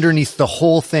into underneath the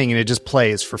whole thing, and it just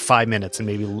plays for 5 minutes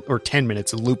or 10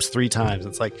 minutes. It loops 3 times.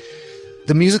 It's like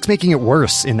the music's making it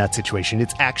worse in that situation.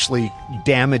 It's actually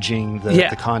damaging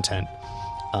the content.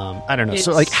 I don't know.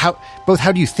 So like how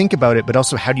do you think about it, but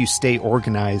also how do you stay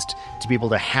organized to be able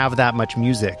to have that much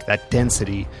music, that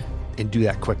density, and do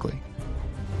that quickly?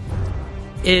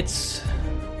 This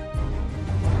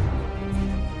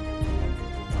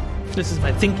is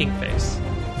my thinking phase.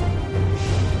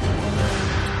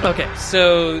 Okay,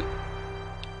 so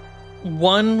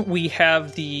one, we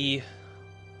have the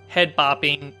head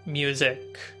bopping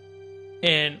music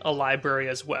in a library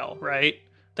as well, right?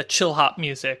 The chill hop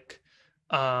music,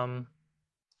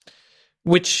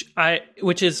 which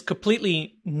is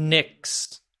completely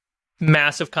Nick's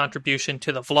massive contribution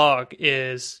to the vlog.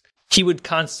 Is he would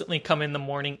constantly come in the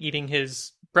morning eating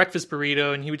his breakfast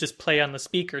burrito, and he would just play on the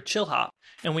speaker chill hop,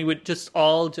 and we would just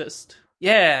all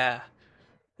yeah,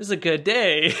 this is a good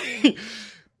day.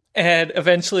 And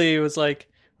eventually it was like,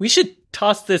 we should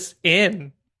toss this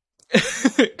in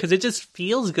because it just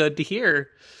feels good to hear.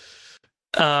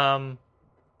 And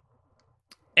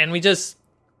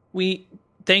we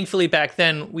thankfully back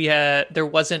then there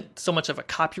wasn't so much of a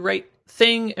copyright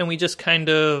thing, and we just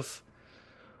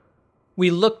we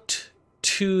looked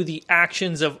to the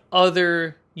actions of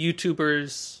other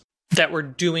YouTubers that were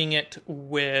doing it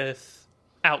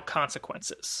without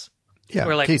consequences. Yeah,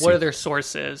 we're like, Casey. What are their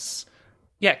sources?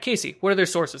 Yeah, Casey, what are their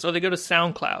sources? Oh, they go to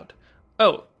SoundCloud.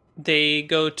 Oh, they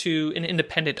go to an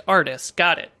independent artist.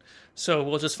 Got it. So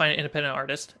we'll just find an independent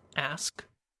artist, ask,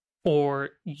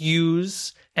 or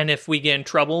use, and if we get in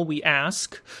trouble, we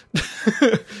ask.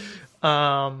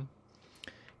 And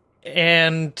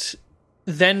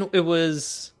then it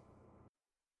was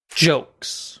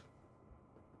jokes.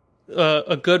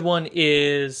 A good one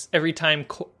is every time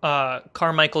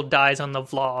Carmichael dies on the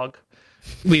vlog,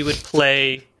 we would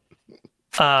play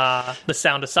The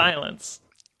Sound of Silence.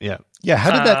 Yeah.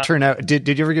 How did that turn out? Did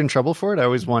you ever get in trouble for it? I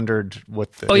always wondered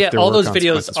what the... Oh, yeah, all those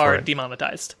videos are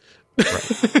demonetized.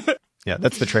 Right. Yeah,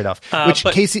 that's the trade-off. Which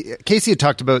Casey had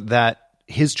talked about that,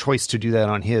 his choice to do that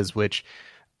on his, which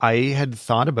I had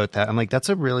thought about that. I'm like, that's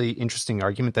a really interesting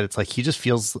argument that it's like he just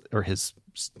feels, or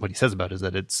what he says about it is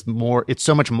that it's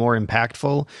so much more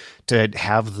impactful to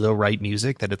have the right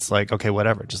music that it's like, okay,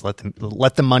 whatever, just let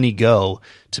the money go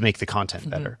to make the content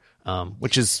better.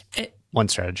 Which is one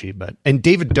strategy, and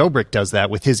David Dobrik does that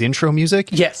with his intro music.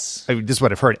 Yes. This is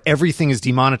what I've heard. Everything is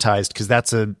demonetized because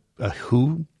that's a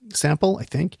Who sample, I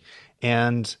think.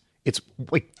 And it's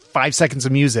like 5 seconds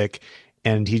of music,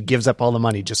 and he gives up all the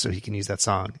money just so he can use that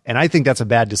song. And I think that's a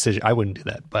bad decision. I wouldn't do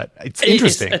that, but it's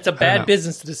interesting. It's a bad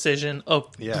business decision, a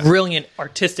brilliant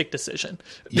artistic decision.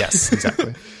 Yes,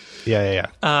 exactly. Yeah.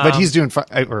 But he's doing fine.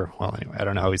 Anyway, I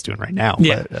don't know how he's doing right now.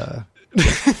 Yeah. But,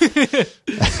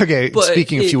 okay, but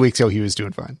speaking a few weeks ago, he was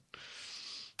doing fine.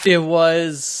 It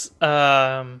was...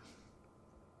 and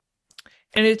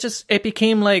it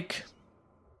became like,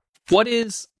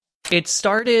 it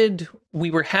started,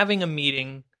 we were having a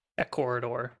meeting at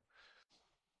Corridor,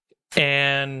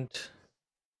 and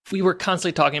we were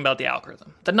constantly talking about the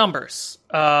algorithm, the numbers,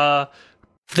 the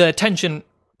attention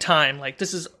time, like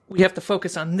we have to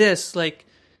focus on this, like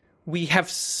we have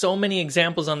so many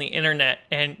examples on the internet,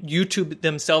 and YouTube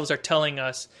themselves are telling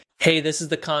us, hey, this is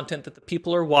the content that the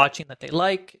people are watching that they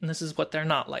like, and this is what they're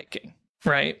not liking,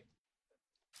 right?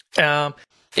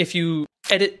 If you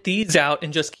edit these out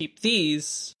and just keep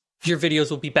these, your videos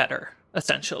will be better,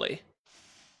 essentially.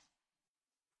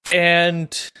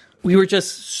 And we were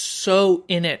just so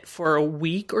in it for a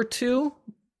week or two.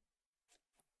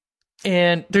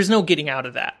 And there's no getting out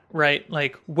of that, right?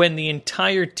 Like when the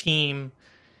entire team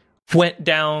went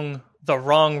down the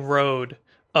wrong road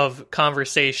of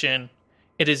conversation,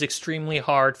 it is extremely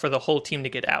hard for the whole team to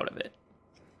get out of it.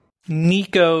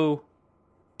 Nico,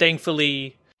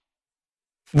 thankfully,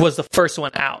 was the first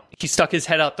one out. He stuck his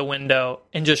head out the window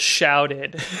and just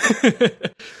shouted,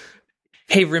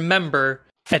 hey, remember,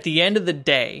 at the end of the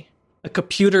day, a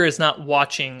computer is not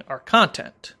watching our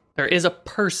content. There is a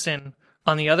person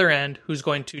on the other end who's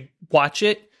going to watch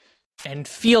it and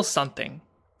feel something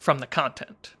from the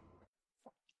content.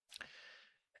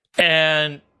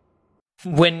 And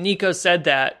when Nico said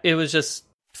that, it was just,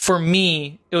 for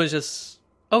me, it was just,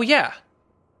 oh yeah,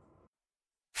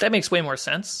 that makes way more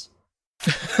sense.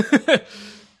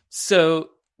 So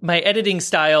my editing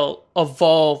style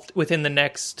evolved within the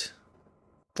next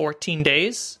 14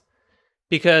 days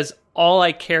because all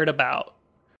I cared about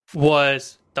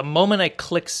was the moment I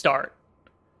click start,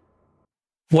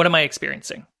 what am I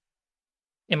experiencing?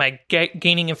 Am I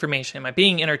gaining information? Am I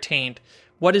being entertained?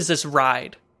 What is this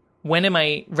ride? When am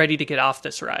I ready to get off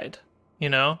this ride? You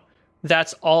know,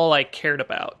 that's all I cared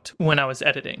about when I was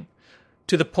editing,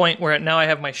 to the point where now I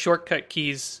have my shortcut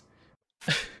keys.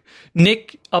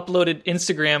 Nick uploaded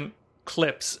Instagram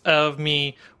clips of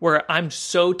me where I'm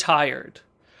so tired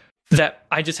that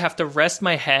I just have to rest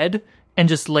my head and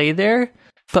just lay there,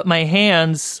 but my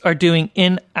hands are doing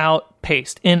in, out,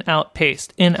 paste, in, out,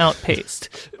 paste, in, out, paste.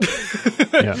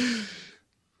 Yeah.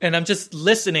 And I'm just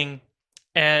listening,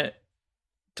 and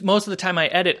most of the time I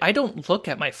edit, I don't look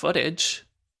at my footage.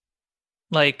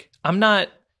 Like, I'm not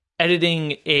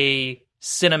editing a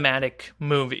cinematic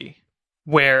movie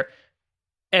where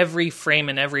every frame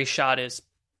and every shot is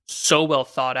so well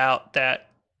thought out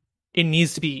that it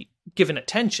needs to be given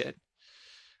attention.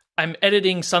 I'm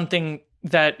editing something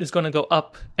that is going to go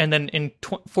up, and then in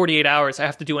 48 hours, I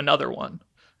have to do another one.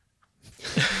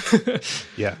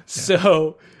 Yeah.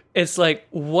 So it's like,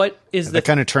 what is that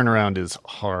kind of turnaround is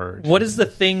hard. What is the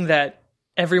thing that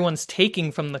everyone's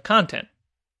taking from the content?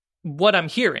 What I'm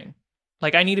hearing.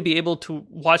 Like, I need to be able to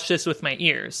watch this with my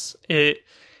ears. And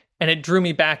it drew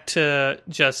me back to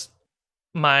just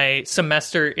my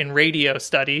semester in radio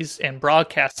studies and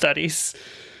broadcast studies.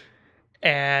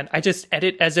 And I just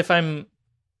edit as if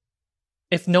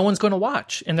no one's going to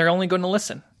watch and they're only going to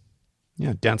listen.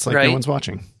 Yeah, dance like no one's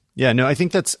watching. Yeah, no, I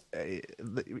think that's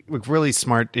really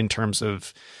smart in terms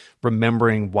of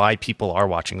remembering why people are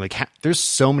watching. Like, there's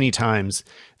so many times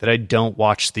that I don't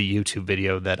watch the YouTube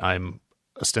video that I'm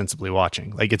ostensibly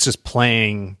watching. Like, it's just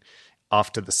playing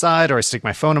off to the side, or I stick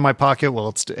my phone in my pocket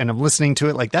and I'm listening to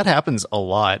it. Like, that happens a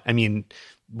lot. I mean,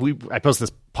 I post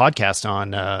this podcast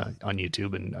on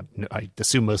YouTube, and I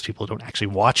assume most people don't actually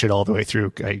watch it all the way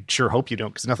through. I sure hope you don't,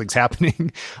 because nothing's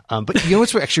happening. But you know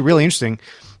what's actually really interesting?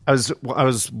 I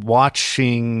was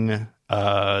watching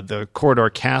the Corridor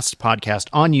Cast podcast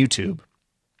on YouTube,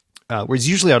 whereas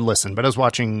usually I'd listen, but I was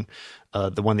watching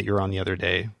the one that you're on the other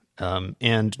day,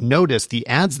 and noticed the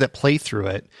ads that play through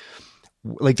it.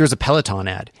 Like, there's a Peloton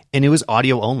ad, and it was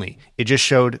audio only. It just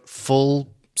showed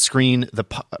full screen the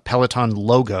Peloton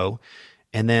logo,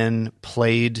 and then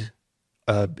played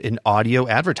an audio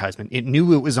advertisement. It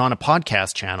knew it was on a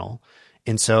podcast channel,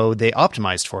 and so they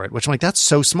optimized for it, which I'm like, that's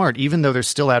so smart. Even though they're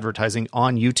still advertising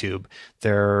on YouTube,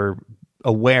 they're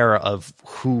aware of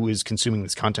who is consuming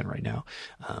this content right now.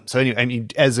 So anyway, I mean,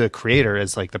 as a creator,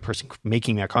 as like the person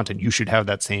making that content, you should have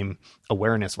that same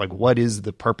awareness of like, what is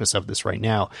the purpose of this right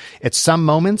now? At some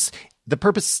moments, the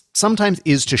purpose sometimes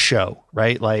is to show,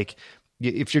 right? Like,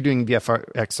 if you're doing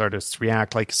VFX artists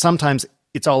react, like, sometimes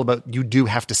it's all about, you do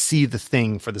have to see the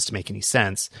thing for this to make any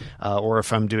sense. Or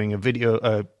if I'm doing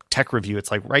a tech review, it's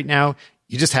like, right now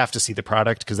you just have to see the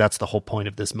product, because that's the whole point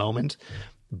of this moment.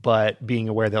 But being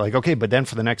aware that, like, okay, but then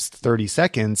for the next 30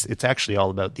 seconds, it's actually all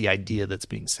about the idea that's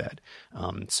being said.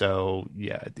 So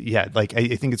yeah. Like,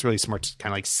 I think it's really smart to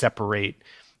kind of like separate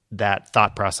that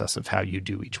thought process of how you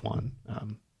do each one.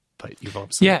 But you've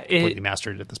obviously completely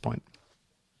mastered it at this point.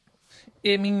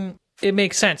 I mean, it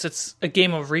makes sense. It's a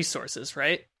game of resources,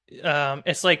 right?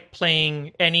 It's like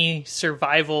playing any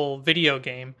survival video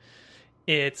game.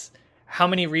 It's how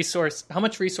much resource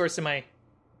am I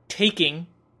taking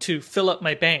to fill up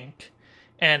my bank,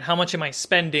 and how much am I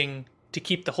spending to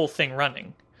keep the whole thing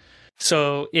running?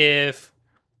 So if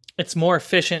it's more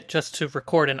efficient just to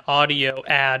record an audio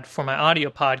ad for my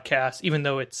audio podcast, even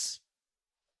though it's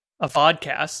a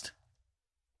vodcast,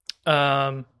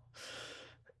 and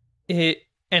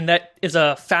that is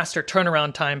a faster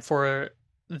turnaround time for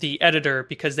the editor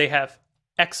because they have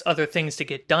X other things to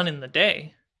get done in the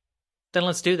day, then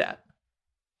let's do that.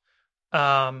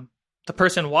 The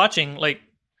person watching, like,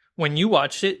 when you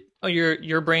watch it,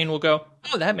 your brain will go,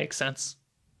 oh, that makes sense.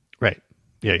 Right.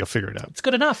 Yeah, you'll figure it out. It's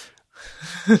good enough.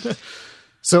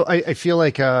 So I feel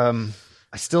like I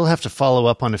still have to follow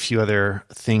up on a few other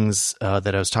things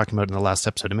that I was talking about in the last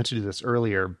episode. I meant to do this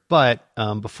earlier, but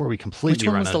before we completely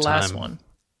run out of time. Which one was the last one?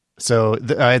 So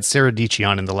I had Sarah Dici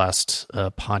on in the last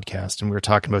podcast, and we were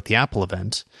talking about the Apple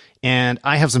event. And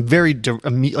I have some very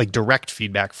direct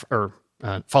feedback or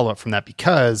follow-up from that,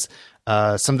 because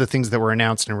some of the things that were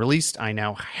announced and released, I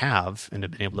now have and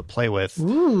have been able to play with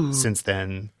since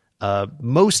then.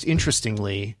 Most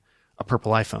interestingly, a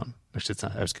purple iPhone. Actually,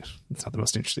 it's not the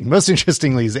most interesting. Most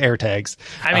interestingly is AirTags.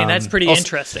 I mean, that's pretty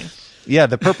interesting. Yeah,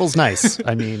 the purple's nice.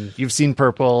 I mean, you've seen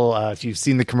purple. If you've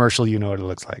seen the commercial, you know what it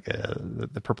looks like.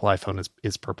 The purple iPhone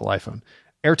is purple iPhone.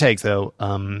 AirTags, though,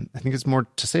 I think there's more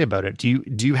to say about it. Do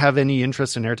you have any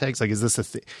interest in AirTags? Like, is this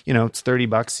it's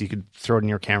 $30. You could throw it in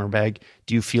your camera bag.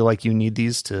 Do you feel like you need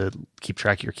these to keep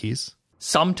track of your keys?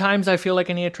 Sometimes I feel like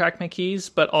I need to track my keys,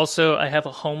 but also I have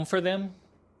a home for them.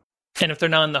 And if they're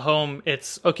not in the home,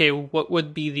 it's, okay, what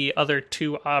would be the other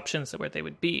two options where they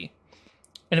would be?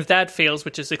 And if that fails,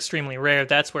 which is extremely rare,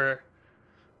 that's where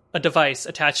a device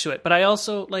attached to it. But I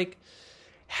also like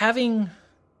having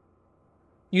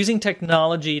using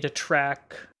technology to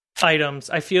track items.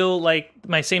 I feel like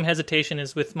my same hesitation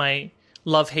is with my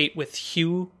love-hate with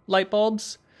Hue light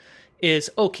bulbs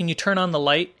is, oh, can you turn on the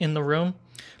light in the room?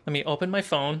 Let me open my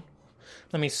phone.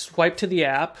 Let me swipe to the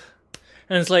app.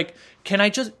 And it's like, can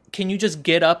you just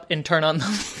get up and turn on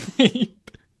the light?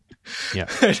 Yeah,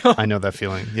 I know that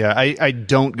feeling. Yeah, I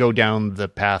don't go down the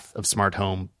path of smart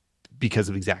home because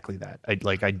of exactly that.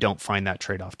 I don't find that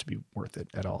trade-off to be worth it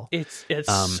at all. It's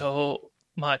so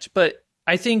much. But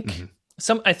I think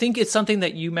I think it's something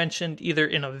that you mentioned either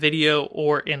in a video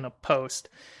or in a post,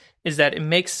 is that it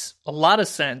makes a lot of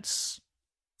sense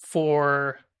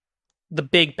for the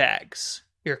big bags,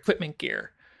 your equipment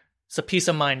gear. It's a peace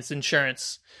of mind, it's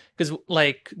insurance. Because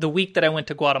like the week that I went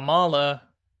to Guatemala,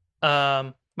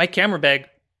 my camera bag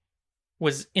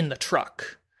was in the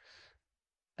truck.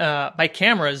 My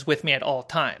camera is with me at all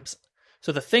times.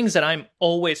 So the things that I'm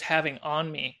always having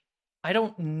on me, I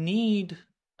don't need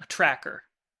a tracker.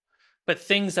 But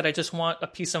things that I just want a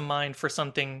peace of mind for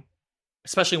something,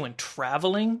 especially when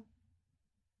traveling,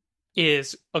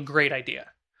 is a great idea.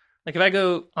 Like if I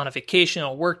go on a vacation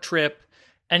or work trip,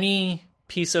 any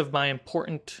piece of my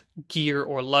important gear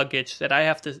or luggage that I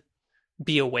have to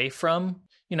be away from,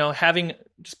 having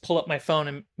just pull up my phone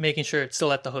and making sure it's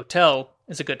still at the hotel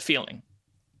is a good feeling.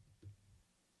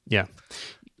 Yeah.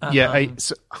 Yeah.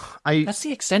 That's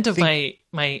the extent of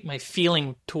my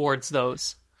feeling towards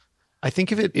those. I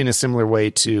think of it in a similar way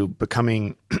to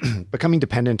becoming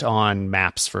dependent on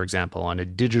maps, for example, on a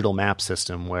digital map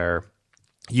system where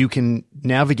you can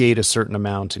navigate a certain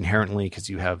amount inherently because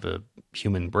you have a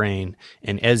human brain.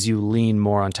 And as you lean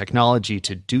more on technology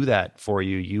to do that for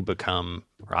you,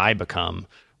 I become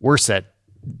worse at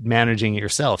managing it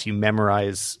yourself. You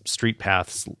memorize street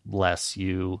paths less.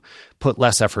 You put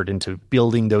less effort into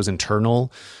building those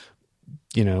internal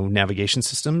navigation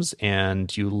systems,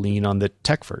 and you lean on the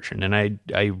tech version. And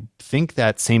I think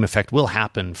that same effect will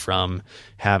happen from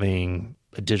having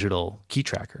a digital key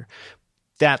tracker.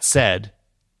 That said,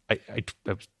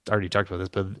 I've already talked about this,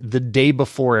 but the day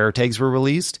before AirTags were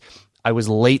released, I was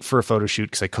late for a photo shoot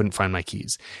because I couldn't find my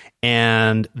keys.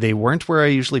 And they weren't where I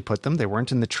usually put them. They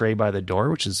weren't in the tray by the door,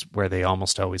 which is where they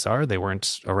almost always are. They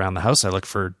weren't around the house. I looked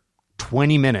for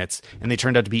 20 minutes and they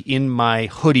turned out to be in my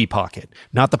hoodie pocket.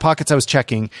 Not the pockets I was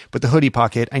checking, but the hoodie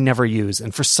pocket I never use.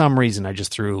 And for some reason, I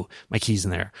just threw my keys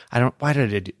in there. Why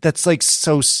did I do? That's like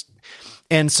so.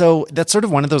 And so that's sort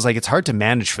of one of those, like, it's hard to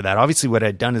manage for that. Obviously, what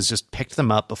I'd done is just picked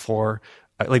them up before,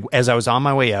 like, as I was on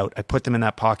my way out, I put them in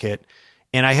that pocket,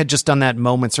 and I had just done that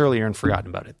moments earlier and forgotten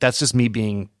about it. That's just me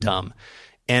being dumb.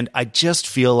 And I just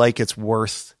feel like it's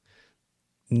worth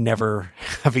never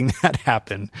having that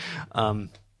happen.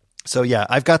 So yeah,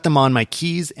 I've got them on my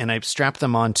keys, and I've strapped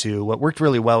them onto, what worked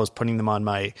really well was putting them on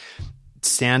my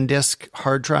SanDisk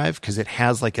hard drive because it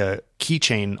has like a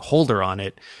keychain holder on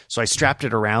it. So I strapped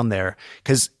it around there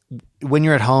because when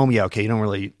you're at home, you don't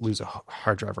really lose a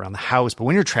hard drive around the house. But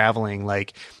when you're traveling,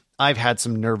 like I've had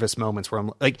some nervous moments where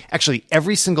I'm like, actually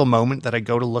every single moment that I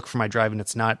go to look for my drive and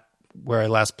it's not where I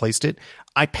last placed it,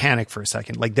 I panic for a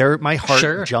second. Like my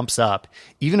heart jumps up.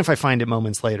 Even if I find it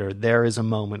moments later, there is a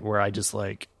moment where I just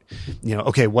like,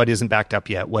 okay, what isn't backed up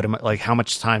yet? What am I like? How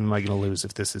much time am I going to lose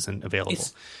if this isn't available?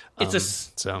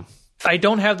 So I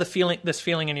don't have this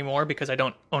feeling anymore because I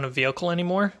don't own a vehicle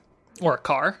anymore or a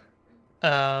car.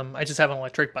 I just have an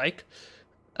electric bike.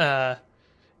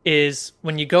 Is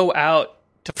when you go out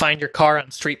to find your car on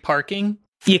street parking,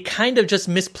 you kind of just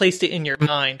misplaced it in your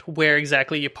mind where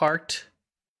exactly you parked,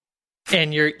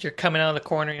 and you're coming out of the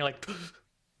corner and you're like.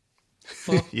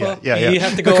 Yeah. You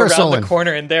have to go around the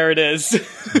corner, and there it is.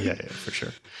 yeah, for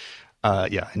sure. I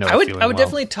know. I would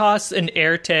definitely toss an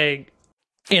AirTag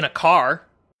in a car.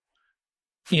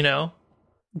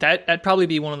 That'd probably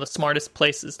be one of the smartest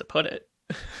places to put it.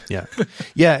 Yeah.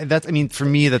 For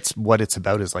me, that's what it's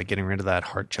about, is like getting rid of that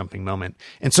heart jumping moment.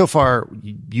 And so far,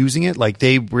 using it, like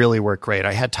they really work great.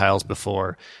 I had Tiles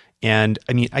before, and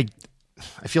I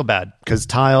feel bad because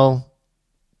Tile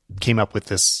came up with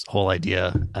this whole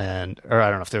idea, or I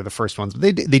don't know if they're the first ones, but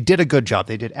they did a good job.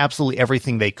 They did absolutely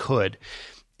everything they could,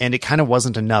 and it kind of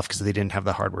wasn't enough because they didn't have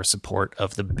the hardware support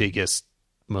of the biggest,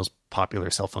 most popular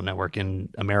cell phone network in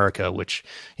America, which,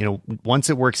 once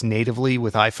it works natively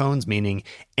with iPhones, meaning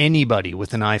anybody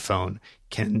with an iPhone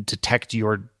can detect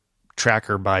your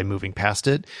tracker by moving past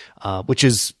it, which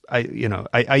is,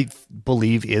 I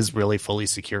believe is really fully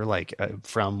secure. Like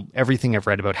from everything I've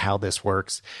read about how this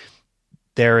works,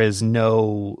 there is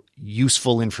no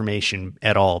useful information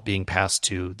at all being passed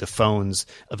to the phones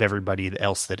of everybody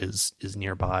else that is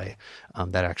nearby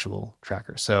that actual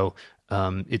tracker. So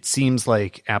it seems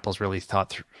like Apple's really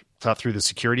thought through the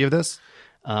security of this.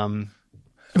 I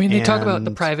mean, they talk about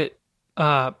the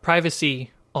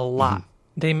privacy a lot.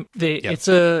 They it's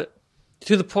to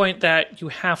the point that you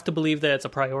have to believe that it's a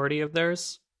priority of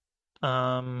theirs,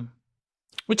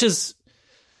 which is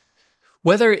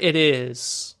whether it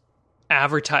is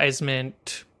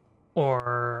advertisement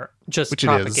or just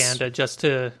propaganda, just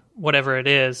to whatever it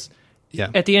is. Yeah.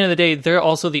 At the end of the day, they're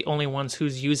also the only ones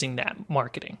who's using that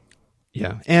marketing.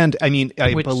 Yeah. And I mean,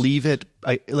 I believe it.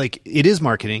 It is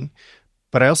marketing,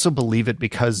 but I also believe it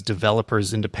because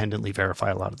developers independently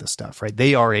verify a lot of this stuff, right?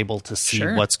 They are able to see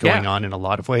what's going on in a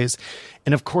lot of ways.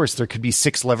 And of course, there could be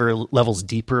 6 levels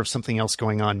deeper of something else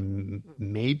going on,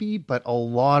 maybe, but a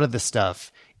lot of the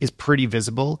stuff is pretty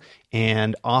visible.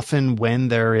 And often when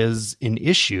there is an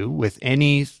issue with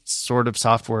any sort of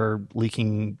software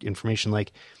leaking information,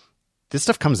 like this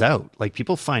stuff comes out, like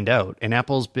people find out. And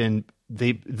Apple's been,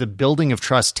 the building of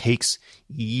trust takes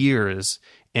years,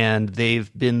 and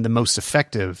they've been the most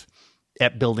effective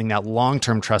at building that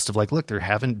long-term trust of like, look, there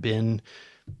haven't been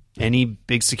any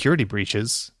big security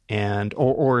breaches. And,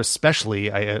 or especially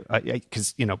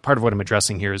because, part of what I'm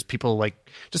addressing here is people like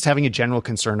just having a general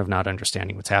concern of not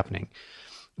understanding what's happening.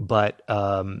 But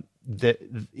there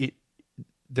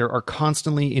are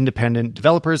constantly independent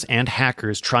developers and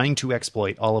hackers trying to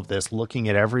exploit all of this, looking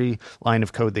at every line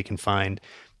of code they can find.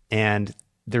 And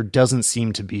there doesn't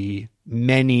seem to be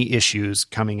many issues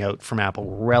coming out from Apple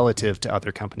relative to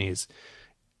other companies.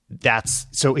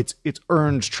 So it's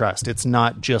earned trust. It's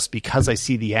not just because I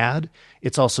see the ad.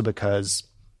 It's also because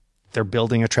they're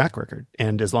building a track record.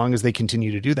 And as long as they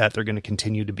continue to do that, they're going to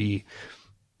continue to be,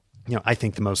 I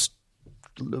think the most,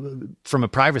 from a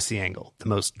privacy angle, the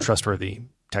most trustworthy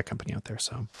tech company out there.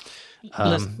 So,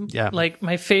 like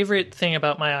my favorite thing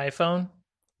about my iPhone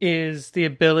is the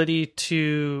ability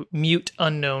to mute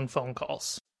unknown phone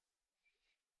calls.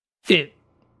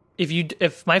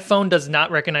 If my phone does not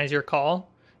recognize your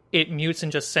call, it mutes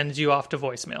and just sends you off to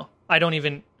voicemail.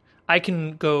 I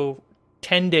can go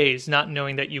 10 days not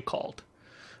knowing that you called.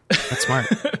 That's smart.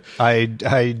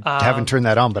 I haven't turned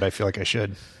that on, but I feel like I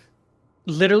should.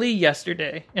 Literally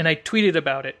yesterday, and I tweeted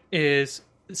about it, is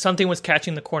something was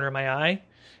catching the corner of my eye,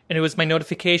 and it was my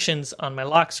notifications on my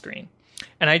lock screen.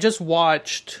 And I just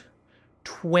watched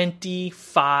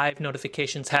 25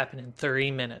 notifications happen in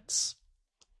 30 minutes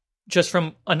just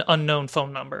from an unknown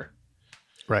phone number.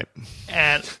 Right.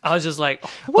 And I was just like,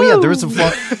 whoa. Oh yeah, there was a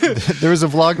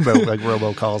vlog about like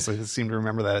robocalls. I seem to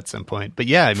remember that at some point. But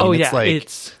yeah, I mean,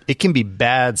 it can be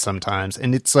bad sometimes,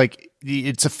 and it's like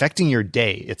it's affecting your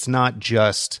day. It's not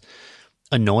just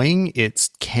annoying. It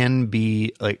can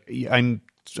be like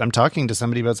I'm talking to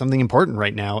somebody about something important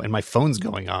right now and my phone's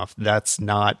going off. That's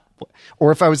not,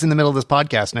 or if I was in the middle of this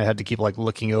podcast and I had to keep like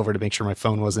looking over to make sure my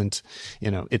phone wasn't,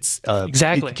 it's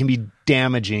exactly. It can be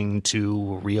damaging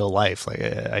to real life. Like,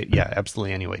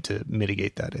 absolutely. Anyway, to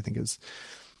mitigate that, I think is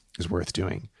worth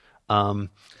doing. Are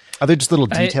there just little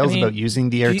details about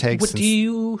using the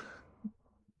AirTags?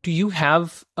 Do you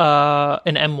have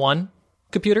an M1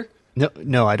 computer?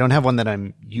 No, I don't have one that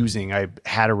I'm using. I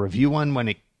had a review one when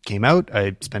it came out.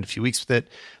 I spent a few weeks with it,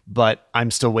 but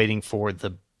I'm still waiting for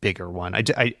the bigger one.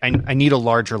 I need a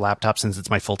larger laptop since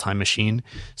it's my full-time machine.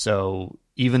 So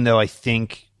even though I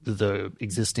think the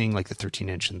existing, like the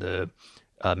 13-inch and the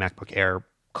MacBook Air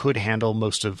could handle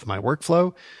most of my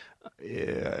workflow,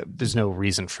 there's no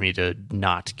reason for me to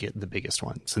not get the biggest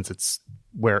one since it's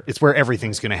where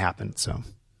everything's going to happen. So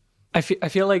I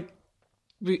feel like,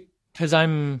 because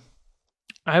I'm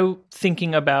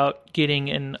thinking about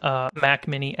getting an Mac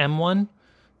Mini M1,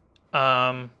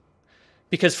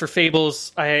 because for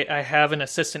Fables I have an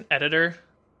assistant editor,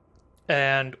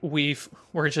 and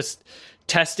we're just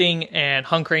testing and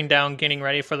hunkering down, getting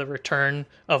ready for the return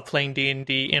of playing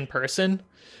D&D in person,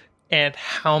 and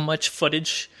how much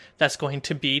footage that's going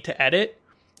to be to edit.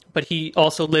 But he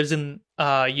also lives in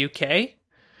UK,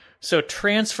 so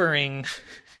transferring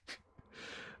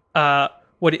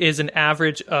what is an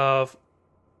average of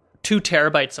 2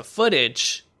 terabytes of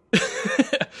footage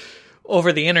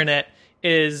over the internet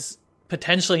is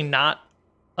potentially not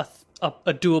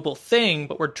a doable thing,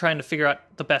 but we're trying to figure out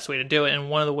the best way to do it. And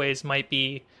one of the ways might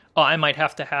be, I might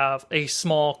have to have a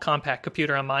small compact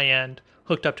computer on my end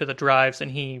hooked up to the drives, and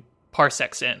he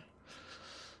parsecs in.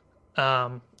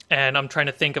 And I'm trying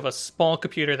to think of a small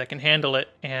computer that can handle it.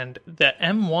 And the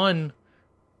M1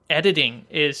 editing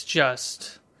is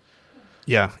just...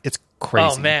 Yeah, it's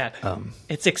crazy. Oh, man.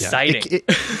 It's exciting.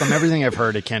 Yeah. From everything I've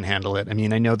heard, it can handle it. I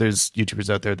mean, I know there's YouTubers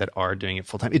out there that are doing it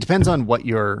full time. It depends on what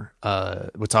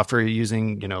what software you're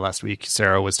using. Last week,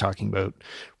 Sarah was talking about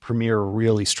Premiere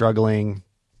really struggling.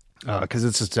 because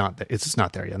it's just not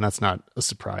there yet, and that's not a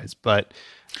surprise. But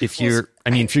if Well,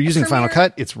 if you're using Final Premiere-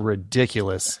 Cut, it's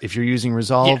ridiculous. If you're using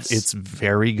Resolve, Yes. it's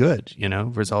very good.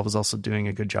 Resolve is also doing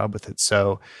a good job with it.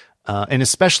 So, and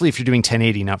especially if you're doing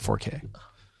 1080, not 4K.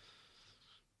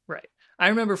 Right. I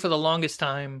remember for the longest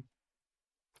time,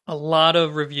 a lot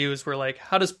of reviews were like,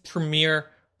 how does Premiere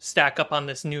stack up on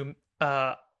this new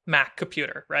Mac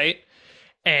computer, right?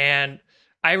 And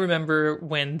I remember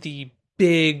when the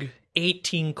big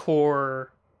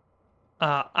 18-core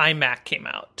iMac came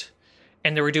out,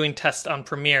 and they were doing tests on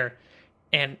Premiere.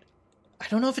 And I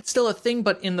don't know if it's still a thing,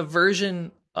 but in the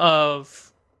version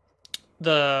of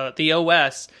the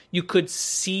OS, you could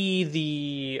see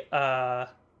the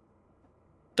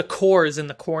cores in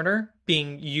the corner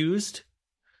being used.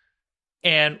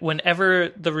 And whenever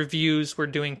the reviews were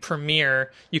doing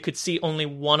Premiere, you could see only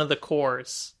one of the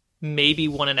cores, maybe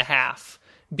 1.5,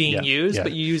 being used. Yeah.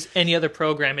 But you use any other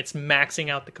program, it's maxing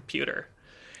out the computer.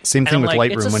 Same thing I'm with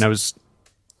like, Lightroom. When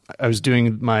I was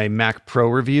doing my Mac Pro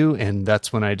review, and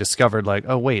that's when I discovered, like,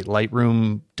 oh wait,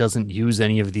 Lightroom doesn't use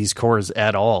any of these cores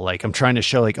at all. Like, I'm trying to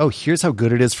show, like, oh, here's how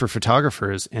good it is for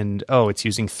photographers, and it's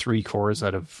using 3 cores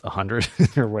out of 100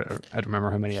 or whatever. I don't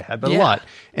remember how many I had, but a lot,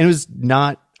 and it was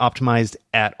not optimized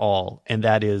at all, and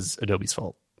that is Adobe's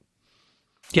fault.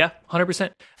 Yeah,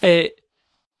 100%.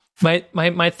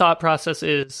 My thought process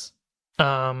is,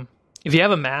 if you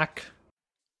have a Mac,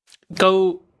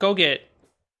 go get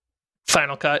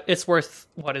Final Cut. It's worth,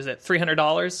 what is it,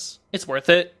 $300? It's worth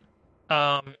it.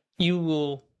 You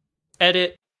will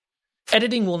edit.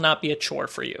 Editing will not be a chore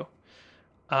for you.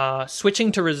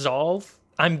 Switching to Resolve,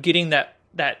 I'm getting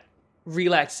that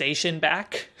relaxation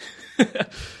back.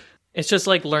 It's just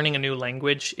like learning a new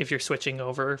language if you're switching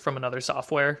over from another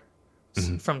software,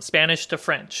 from Spanish to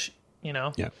French.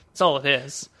 Yeah, that's all it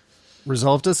is.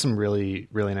 Resolve does some really,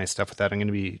 really nice stuff with that. I'm going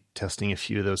to be testing a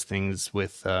few of those things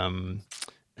with a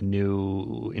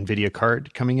new NVIDIA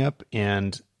card coming up,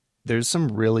 and there's some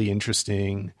really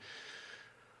interesting,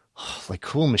 like,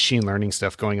 cool machine learning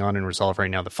stuff going on in Resolve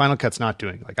right now. The Final Cut's not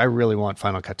doing. Like, I really want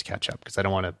Final Cut to catch up because I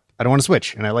don't want to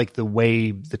switch, and I like the way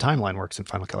the timeline works in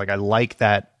Final Cut. Like, I like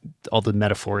that, all the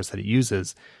metaphors that it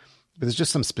uses. But there's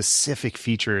just some specific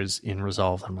features in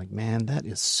Resolve. I'm like, man, that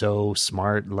is so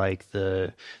smart. Like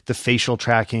the facial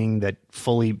tracking that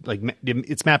fully, like,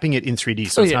 it's mapping it in 3D.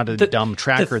 So it's not a dumb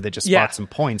tracker that just spots some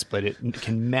points, but it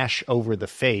can mesh over the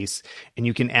face, and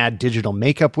you can add digital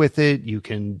makeup with it. You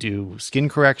can do skin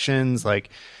corrections. Like,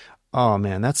 oh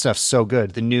man, that stuff's so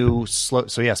good. The new slow.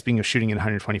 So yeah, speaking of shooting in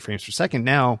 120 frames per second,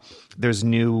 now there's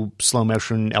new slow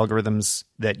motion algorithms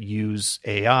that use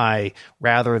AI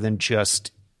rather than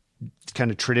just kind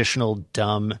of traditional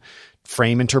dumb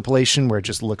frame interpolation where it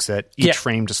just looks at each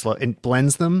frame to slow and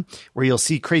blends them, where you'll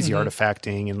see crazy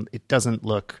artifacting and it doesn't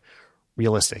look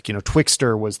realistic.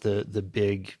 Twixtor was the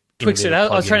big Twixtor. I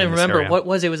was trying to remember what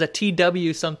was it. It was a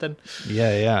TW something.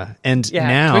 Yeah. And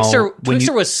now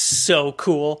Twixtor was so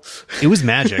cool. It was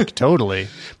magic, totally.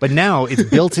 But now it's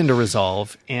built into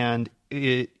Resolve, and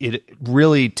it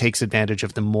really takes advantage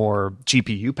of the more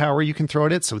GPU power you can throw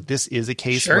at it. So this is a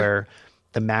case where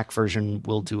the Mac version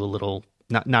will do a little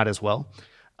not as well.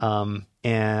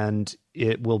 And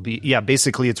it will be,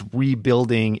 basically it's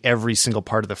rebuilding every single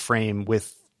part of the frame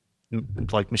with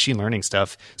like machine learning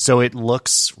stuff. So it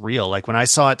looks real. Like when I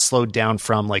saw it slowed down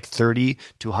from like 30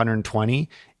 to 120,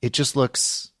 it just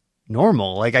looks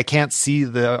normal. Like I can't see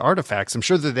the artifacts. I'm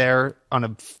sure they're there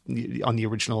on the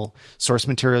original source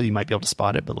material. You might be able to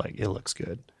spot it, but like it looks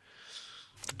good.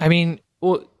 I mean,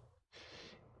 well,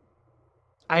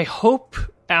 I hope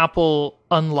Apple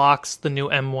unlocks the new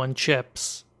M1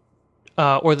 chips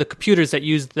or the computers that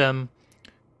use them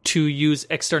to use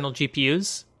external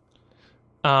GPUs.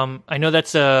 I know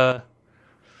that's a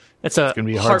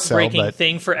heartbreaking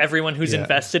thing for everyone who's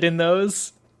invested in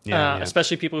those,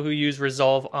 especially people who use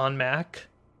Resolve on Mac.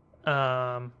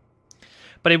 But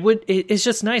it's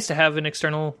just nice to have an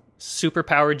external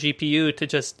superpowered GPU to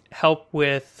just help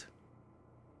with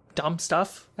dumb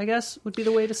stuff, I guess would be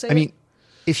the way to say it. I mean,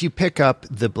 if you pick up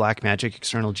the Blackmagic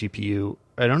external GPU,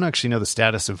 I don't actually know the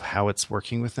status of how it's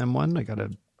working with M1. I got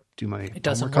to do my It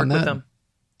doesn't homework work on that. with them.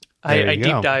 I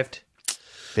deep dived.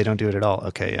 They don't do it at all.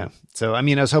 Okay, yeah. So, I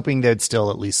mean, I was hoping they'd still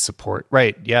at least support.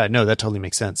 Right, yeah, no, that totally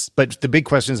makes sense. But the big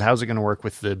question is, how's it going to work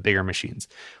with the bigger machines?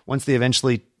 Once they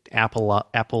eventually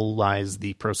Appleize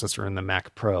the processor in the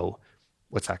Mac Pro,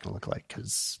 what's that going to look like?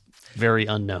 Because very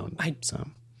unknown. I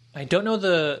don't know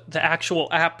the actual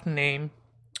app name,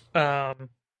 but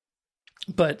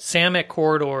Sam at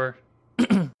Corridor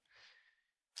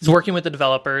is working with the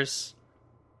developers,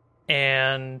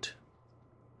 and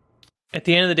at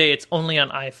the end of the day, it's only on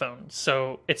iPhone.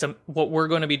 So what we're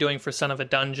going to be doing for Son of a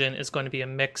Dungeon is going to be a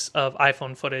mix of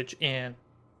iPhone footage and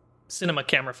cinema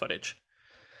camera footage.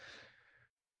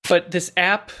 But this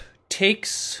app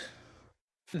takes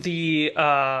the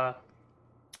I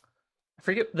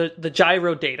forget the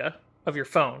gyro data of your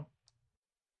phone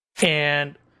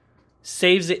and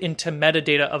saves it into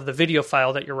metadata of the video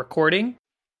file that you're recording.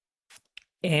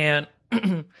 And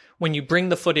when you bring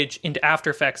the footage into After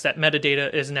Effects, that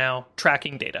metadata is now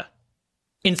tracking data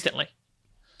instantly.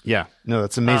 Yeah, no,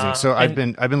 that's amazing. So I've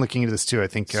been looking into this too. I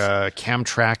think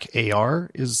Camtrack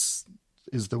AR is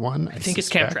the one. I think it's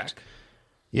Camtrack.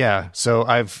 Yeah, so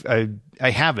I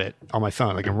have it on my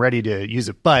phone. Like I'm ready to use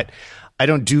it, but I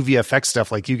don't do VFX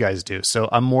stuff like you guys do. So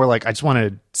I'm more like, I just want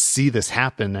to see this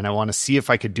happen and I want to see if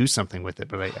I could do something with it,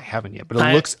 but I haven't yet. But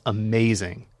it looks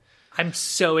amazing. I'm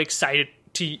so excited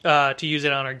to use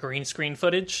it on our green screen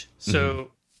footage.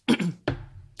 So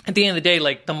at the end of the day,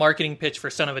 like the marketing pitch for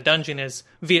Son of a Dungeon is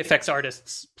VFX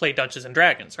artists play Dungeons and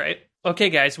Dragons, right? Okay,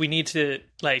 guys, we need to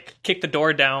like kick the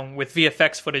door down with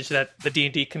VFX footage that the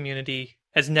D&D community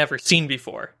has never seen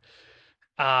before.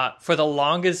 For the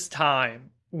longest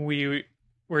time, we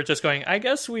were just going, I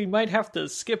guess we might have to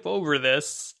skip over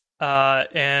this.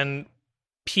 And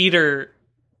Peter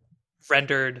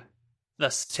rendered the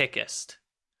sickest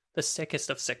of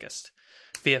sickest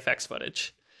VFX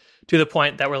footage to the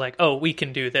point that we're like, oh, we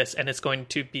can do this and it's going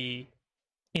to be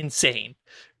insane.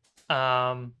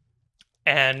 And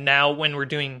now when we're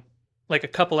doing like a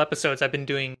couple episodes, I've been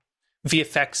doing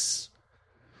VFX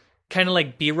kind of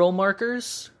like B-roll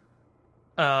markers,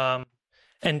 and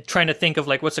trying to think of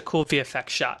like what's a cool VFX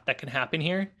shot that can happen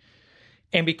here.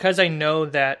 And because I know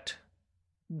that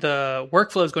the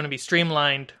workflow is going to be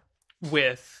streamlined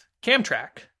with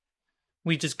Camtrack,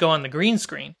 we just go on the green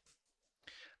screen.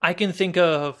 I can think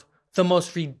of the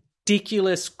most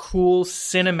ridiculous, cool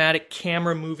cinematic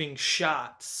camera moving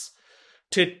shots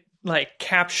to like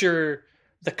capture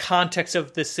the context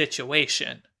of the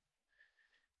situation.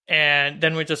 And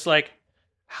then we're just like,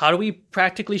 how do we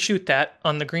practically shoot that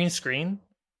on the green screen?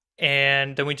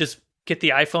 And then we just get the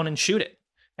iPhone and shoot it.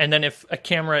 And then if a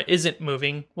camera isn't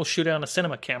moving, we'll shoot it on a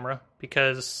cinema camera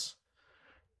because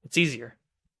it's easier.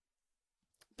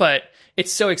 But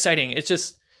it's so exciting. It's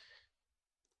just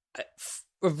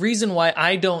a reason why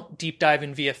I don't deep dive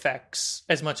in VFX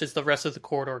as much as the rest of the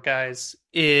Corridor guys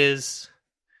is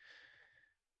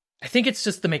I think it's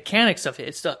just the mechanics of it.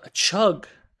 It's a chug.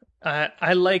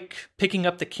 I like picking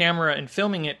up the camera and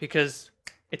filming it because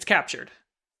it's captured.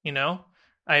 You know,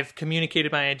 I've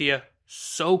communicated my idea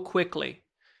so quickly.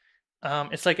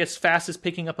 It's like as fast as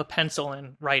picking up a pencil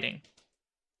and writing.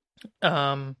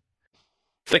 But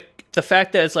the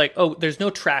fact that it's like, oh, there's no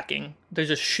tracking. They're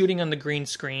just shooting on the green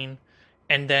screen.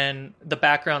 And then the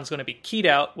background's going to be keyed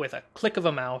out with a click of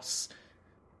a mouse,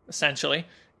 essentially.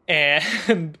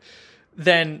 And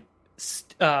then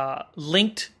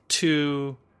linked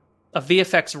to a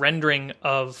VFX rendering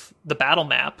of the battle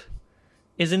map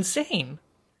is insane.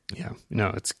 Yeah, no,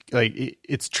 it's like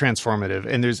it's transformative,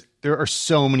 and there are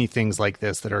so many things like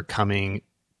this that are coming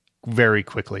very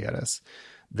quickly at us.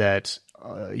 That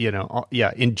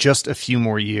in just a few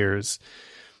more years,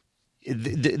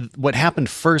 what happened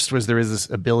first was there is this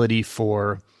ability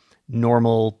for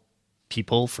normal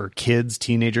people, for kids,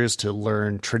 teenagers, to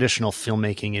learn traditional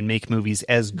filmmaking and make movies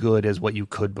as good as what you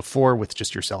could before with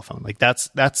just your cell phone. Like that's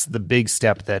the big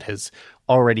step that has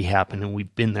already happened, and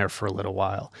we've been there for a little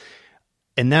while.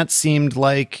 And that seemed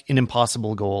like an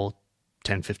impossible goal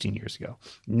 10, 15 years ago.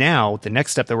 Now, the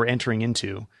next step that we're entering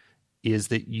into is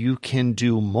that you can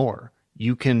do more.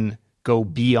 You can go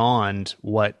beyond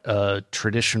what a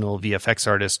traditional VFX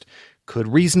artist could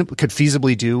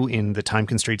feasibly do in the time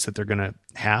constraints that they're going to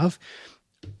have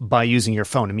by using your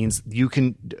phone. It means you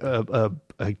can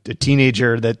a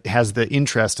teenager that has the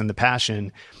interest and the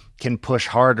passion can push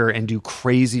harder and do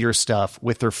crazier stuff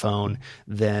with their phone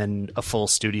than a full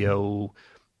studio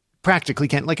practically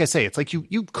can. Like I say, it's like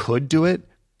you could do it,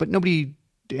 but nobody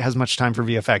has much time for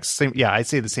VFX. I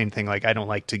say the same thing. Like I don't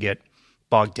like to get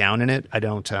bogged down in it. I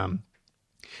don't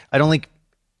like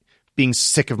being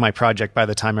sick of my project by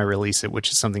the time I release it,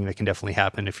 which is something that can definitely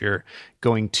happen if you're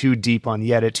going too deep on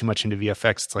the edit, too much into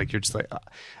VFX. It's like you're just like,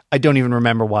 I don't even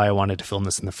remember why I wanted to film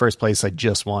this in the first place. I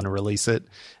just want to release it.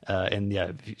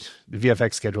 The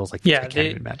VFX schedule is like, I can't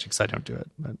even magic, so I don't do it.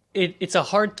 But it's a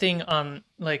hard thing on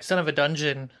like Son of a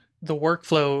Dungeon, the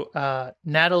workflow.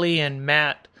 Natalie and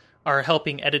Matt are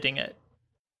helping editing it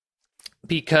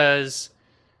because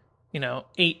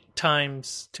 8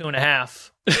 times 2.5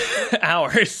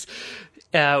 hours.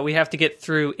 We have to get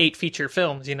through 8 feature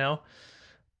films,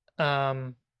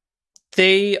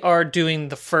 they are doing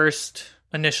the first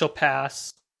initial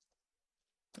pass,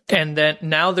 and then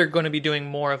now they're going to be doing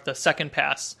more of the second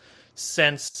pass.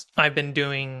 Since I've been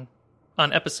doing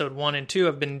on episode 1 and 2,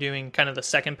 I've been doing kind of the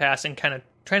second pass and kind of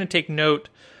trying to take note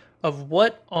of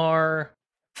what are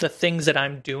the things that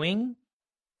I'm doing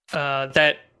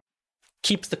that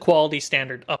keeps the quality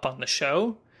standard up on the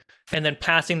show, and then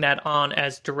passing that on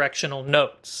as directional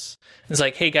notes. It's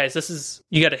like, hey guys,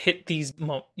 you got to hit these.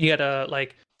 You got to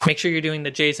like make sure you're doing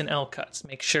the J's and L cuts.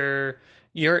 Make sure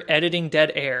you're editing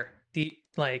dead air.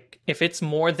 If it's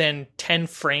more than 10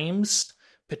 frames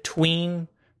between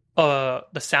the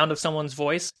sound of someone's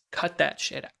voice, cut that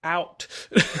shit out.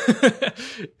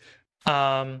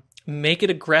 Make it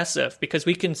aggressive, because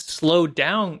we can slow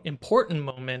down important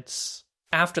moments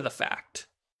after the fact,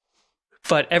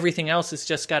 but everything else has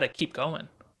just got to keep going.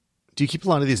 Do you keep a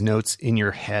lot of these notes in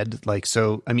your head? Like,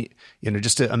 so, I mean,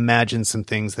 just to imagine some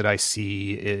things that I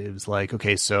see is like,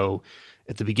 okay, so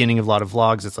at the beginning of a lot of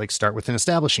vlogs, it's like start with an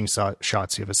establishing shot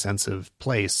so you have a sense of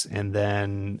place, and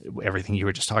then everything you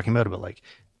were just talking about like,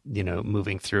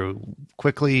 moving through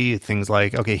quickly, things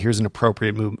like, okay, here's an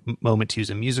appropriate moment to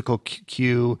use a musical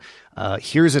cue.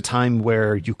 Here's a time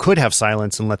where you could have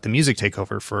silence and let the music take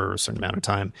over for a certain amount of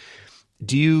time.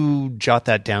 Do you jot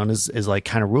that down as like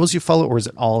kind of rules you follow, or is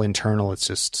it all internal? It's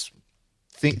just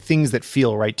things that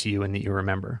feel right to you and that you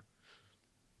remember?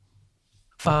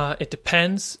 It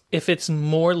depends. If it's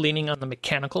more leaning on the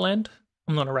mechanical end,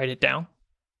 I'm going to write it down.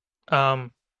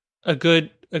 A good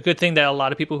thing that a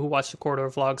lot of people who watch the Corridor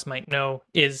vlogs might know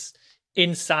is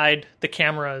inside the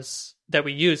cameras that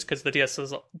we use, because the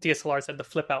DSLRs had the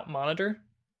flip out monitor,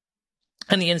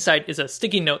 and the inside is a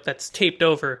sticky note that's taped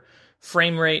over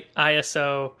frame rate,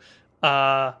 ISO,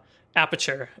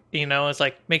 aperture. It's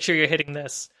like, make sure you're hitting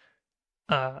this.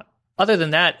 Other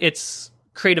than that, it's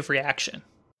creative reaction.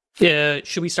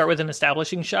 Should we start with an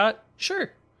establishing shot?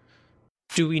 Sure.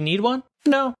 Do we need one?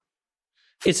 No.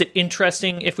 Is it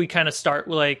interesting if we kind of start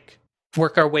like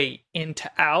work our way into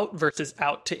out versus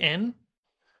out to in?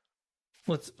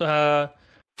 It's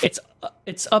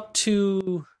up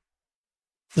to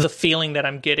the feeling that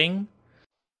I'm getting,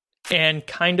 and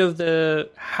kind of the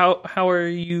how are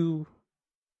you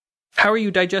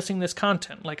digesting this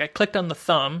content? Like, I clicked on the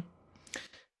thumb,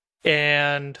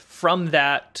 and from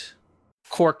that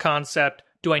core concept,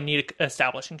 do I need an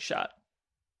establishing shot?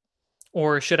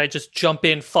 Or should I just jump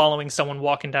in following someone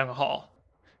walking down a hall?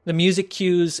 The music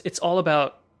cues, it's all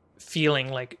about feeling.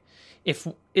 Like,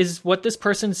 is what this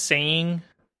person's saying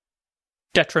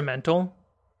detrimental?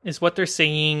 Is what they're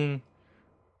saying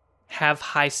have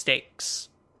high stakes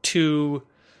to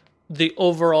the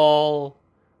overall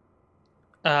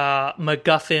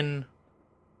MacGuffin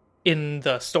in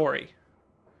the story?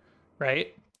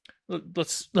 Right?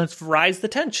 Let's rise the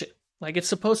tension. Like, it's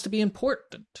supposed to be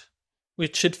important.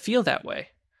 It should feel that way.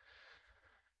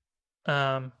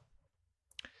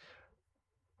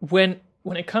 When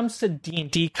it comes to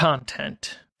D&D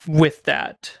content, with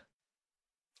that,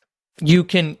 you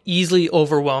can easily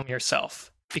overwhelm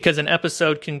yourself, because an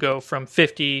episode can go from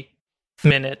 50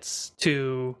 minutes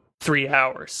to 3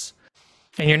 hours,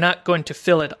 and you're not going to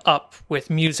fill it up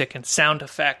with music and sound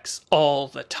effects all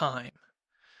the time.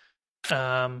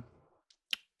 And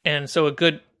so a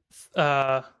good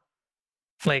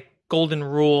golden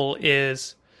rule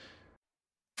is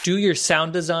do your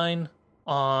sound design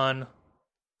on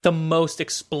the most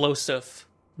explosive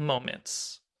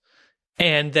moments,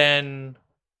 and then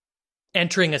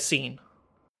entering a scene.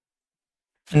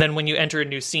 And then when you enter a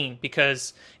new scene,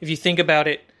 because if you think about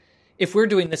it, if we're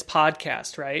doing this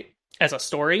podcast, right, as a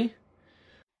story,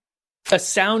 a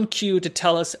sound cue to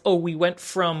tell us, oh, we went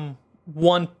from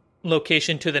one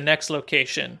location to the next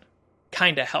location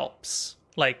kind of helps.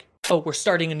 Like, oh, we're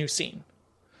starting a new scene.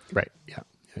 Right. Yeah.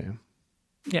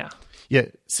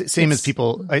 Same as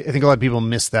people, I think a lot of people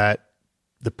miss that,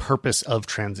 the purpose of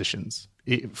transitions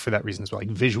for that reason as well. Like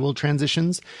visual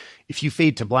transitions, if you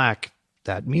fade to black,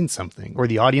 that means something, or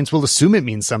the audience will assume it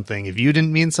means something. If you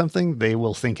didn't mean something, they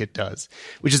will think it does,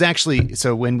 which is actually,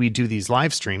 so when we do these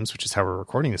live streams, which is how we're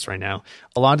recording this right now,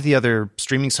 a lot of the other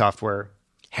streaming software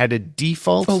had a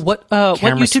default. Oh, what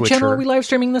YouTube switcher. Channel are we live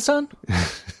streaming this on?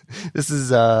 This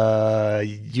is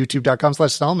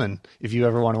youtube.com/Stallman, if you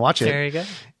ever want to watch it. There you go.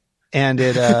 And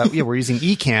it, we're using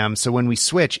Ecamm. So when we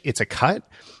switch, it's a cut,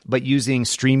 but using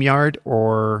StreamYard,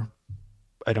 or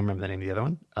I don't remember the name of the other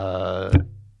one,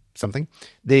 something,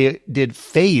 they did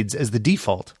fades as the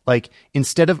default. Like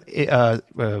instead of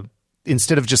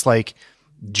just like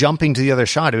jumping to the other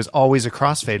shot, it was always a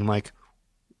crossfade. I'm like,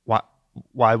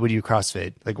 why would you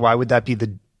crossfade? Like, why would that be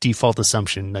the default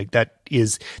assumption? Like that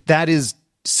is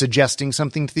suggesting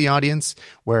something to the audience,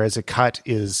 whereas a cut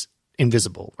is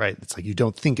invisible, right? It's like you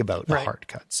don't think about a hard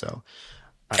cut. So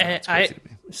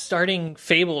starting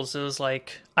Fables, it was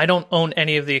like, I don't own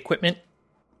any of the equipment.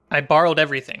 I borrowed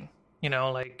everything,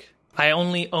 like I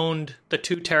only owned the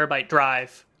 2 terabyte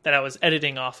drive that I was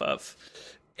editing off of.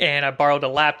 And I borrowed a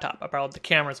laptop. I borrowed the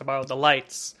cameras. I borrowed the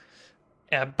lights.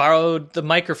 I borrowed the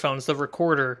microphones, the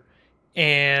recorder.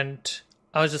 And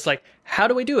I was just like, how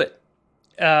do we do it?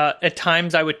 At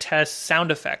times I would test sound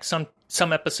effects.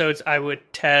 Some episodes I would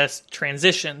test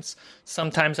transitions.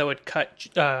 Sometimes I would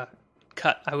I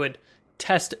would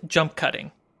test jump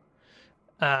cutting.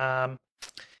 And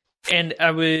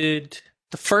I would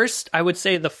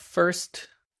say the first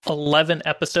 11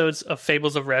 episodes of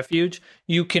Fables of Refuge,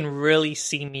 you can really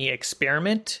see me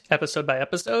experiment episode by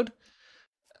episode.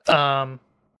 And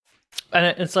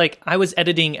it's like I was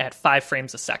editing at 5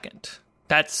 frames a second.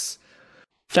 That's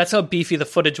how beefy the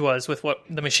footage was with what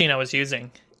the machine I was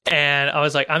using. And I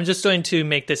was like, I'm just going to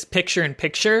make this picture in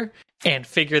picture and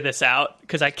figure this out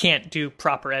because I can't do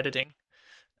proper editing.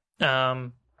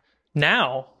 Now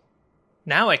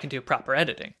I can do proper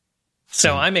editing.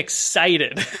 So I'm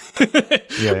excited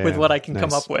with what I can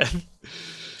come up with.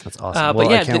 That's awesome. But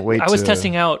I can't wait. I was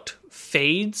testing out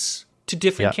fades to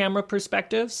different camera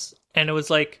perspectives, and it was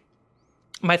like,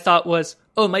 my thought was,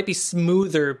 it might be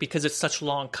smoother because it's such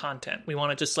long content. We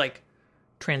want to just like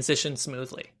transition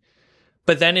smoothly.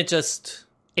 But then it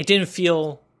didn't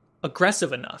feel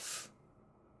aggressive enough.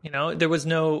 There was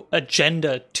no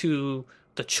agenda to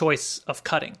the choice of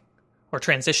cutting or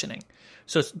transitioning.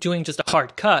 So doing just a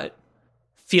hard cut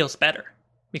feels better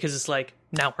because it's like,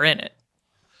 now we're in it.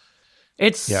 I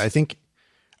think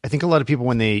a lot of people,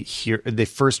 when they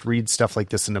first read stuff like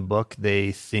this in a book,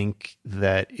 they think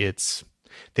that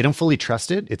they don't fully trust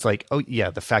it. It's like, oh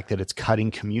yeah, the fact that it's cutting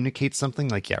communicates something.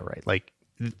 Like, yeah, right. Like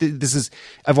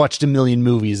I've watched a million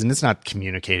movies and it's not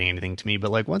communicating anything to me,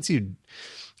 but like once you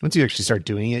actually start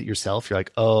doing it yourself, you're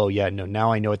like, oh yeah, no,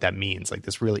 now I know what that means. Like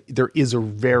there is a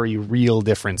very real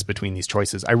difference between these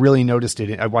choices. I really noticed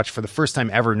it. I watched for the first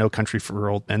time ever No Country for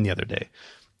Old Men the other day.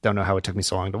 Don't know how it took me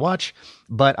so long to watch,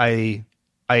 but I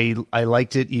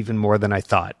liked it even more than I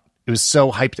thought. It was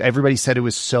so hyped. Everybody said it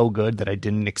was so good that I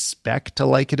didn't expect to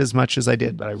like it as much as I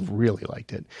did, but I really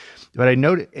liked it. But I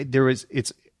noted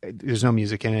there's no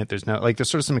music in it. There's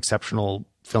sort of some exceptional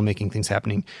filmmaking things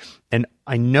happening. And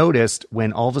I noticed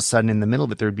when all of a sudden in the middle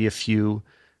of it, there'd be a few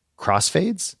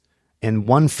crossfades and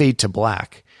one fade to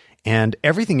black, and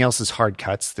everything else is hard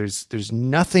cuts. There's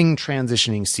nothing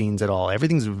transitioning scenes at all.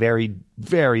 Everything's very,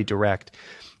 very direct.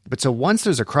 But so once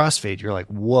there's a crossfade, you're like,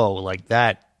 whoa, like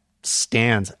that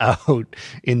stands out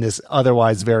in this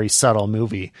otherwise very subtle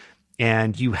movie.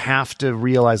 And you have to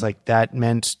realize like that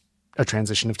meant a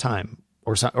transition of time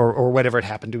or whatever it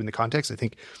happened to in the context. I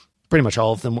think pretty much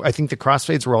all of them. I think the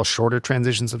crossfades were all shorter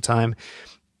transitions of time,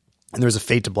 and there was a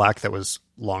fade to black that was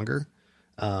longer.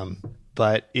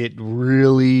 But it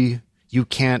really, you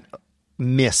can't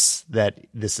miss that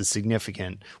this is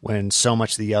significant when so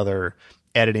much of the other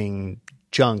editing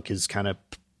junk is kind of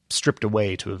stripped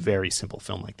away to a very simple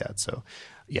film like that. So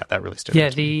yeah, that really stood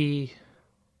out to me.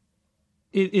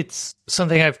 It's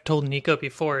something I've told Nico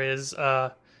before is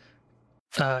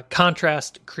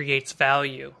contrast creates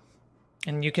value,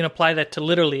 and you can apply that to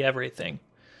literally everything.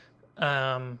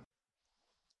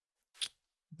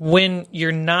 When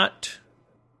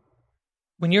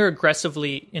you're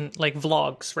aggressively in like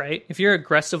vlogs, right? If you're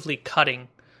aggressively cutting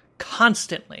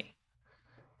constantly,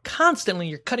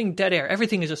 you're cutting dead air.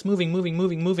 Everything is just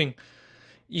moving.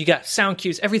 You got sound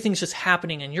cues. Everything's just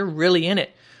happening and you're really in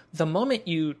it. The moment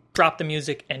you drop the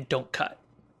music and don't cut,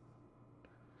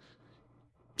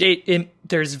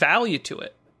 there's value to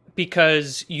it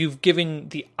because you've given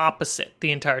the opposite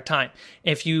the entire time.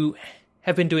 If you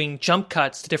have been doing jump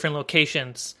cuts to different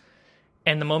locations,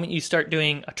 and the moment you start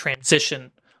doing a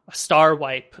transition, a star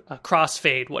wipe, a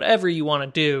crossfade, whatever you want to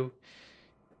do,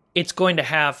 it's going to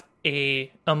have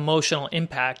a emotional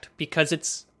impact because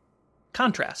it's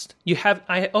contrast.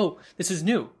 This is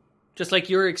new. Just like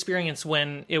your experience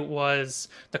when it was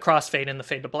the crossfade and the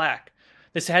fade to black.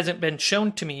 This hasn't been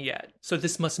shown to me yet, so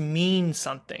this must mean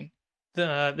something.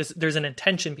 There's an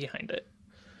intention behind it.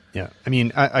 Yeah, I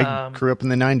mean, I grew up in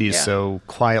the 90s, so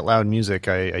quiet, loud music,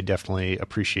 I definitely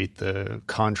appreciate the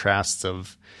contrasts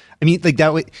of... I mean, like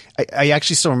that way, I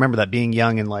actually still remember that being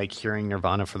young and like hearing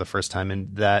Nirvana for the first time,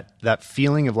 and that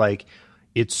feeling of like,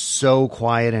 it's so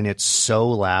quiet and it's so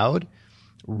loud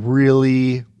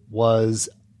really was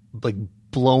like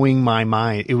blowing my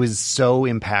mind. It was so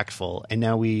impactful, and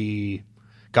now we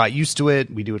got used to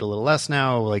it. We do it a little less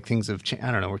now. Like things have changed.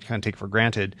 I don't know. We're kind of take it for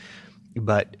granted.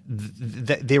 but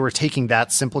they were taking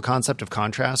that simple concept of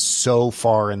contrast so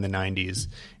far in the 90s,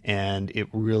 and it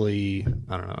really,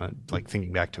 I don't know, like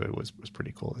thinking back to it was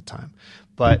pretty cool at the time.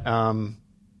 But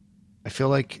I feel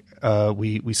like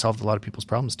we solved a lot of people's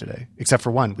problems today, except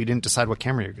for one. We didn't decide what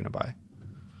camera you're going to buy.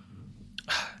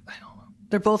 I don't know.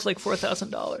 They're both like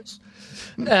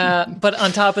 $4,000. But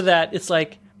on top of that, it's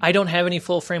like I don't have any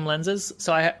full frame lenses,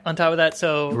 so I have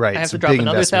to drop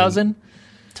another $1,000.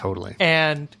 Totally.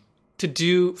 And to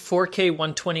do 4K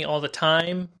 120 all the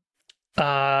time,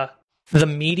 the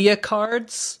media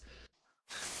cards.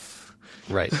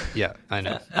 Right. Yeah, I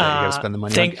know. You got to spend the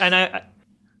money. And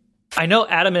I know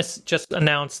Adamus just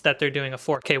announced that they're doing a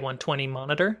 4K 120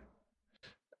 monitor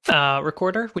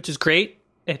recorder, which is great.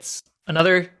 It's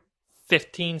another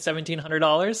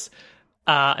 $1,700.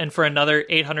 And for another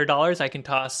 $800, I can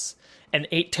toss an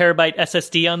 8 terabyte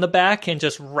SSD on the back and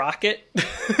just rock it.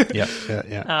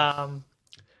 Yeah.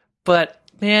 But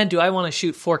man, do I want to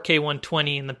shoot 4K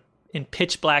 120 in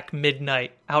pitch black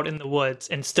midnight out in the woods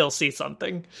and still see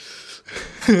something.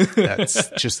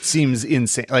 That just seems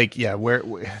insane. Like, yeah,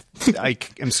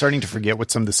 I'm starting to forget what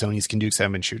some of the Sonys can do because I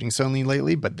haven't been shooting Sony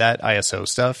lately, but that ISO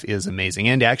stuff is amazing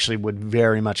and actually would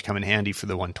very much come in handy for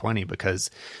the 120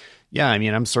 because, yeah, I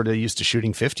mean, I'm sort of used to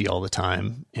shooting 50 all the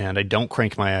time and I don't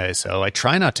crank my ISO. I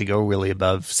try not to go really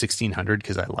above 1600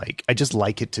 because I just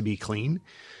like it to be clean.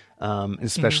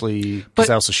 Especially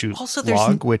because I also shoot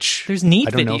log, which there's neat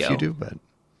I don't video. know if you do, but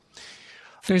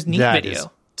there's neat that video. Is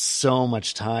so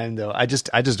much time though. I just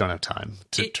don't have time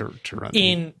to run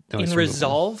in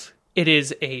Resolve. It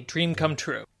is a dream come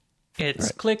true. It's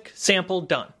right. Click, sample,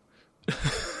 done.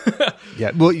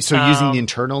 Yeah. Well, so using the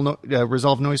internal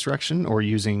Resolve noise direction or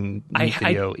using neat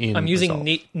video in I'm using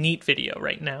Resolve? neat video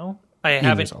right now. I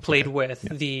haven't Resolve, played with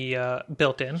the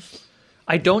built-in.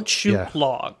 I don't shoot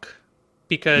log.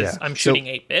 Because I'm shooting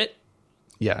 8-bit.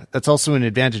 Yeah, that's also an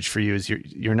advantage for you is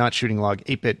you're not shooting log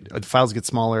 8-bit. The files get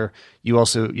smaller. You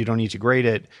don't need to grade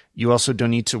it. You also don't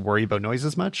need to worry about noise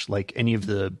as much. Like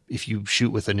if you shoot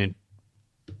with a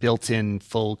built-in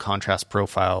full contrast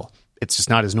profile, it's just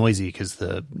not as noisy because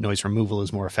the noise removal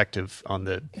is more effective on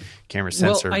the camera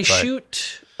sensor. Well, I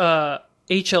shoot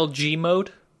HLG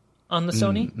mode on the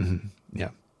Sony. Mm-hmm.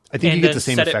 Yeah, I think you get the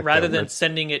same effect rather than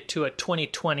sending it to a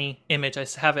 2020 image. I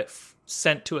have it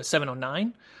sent to a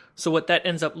 709. So what that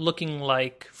ends up looking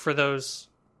like for those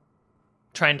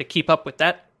trying to keep up with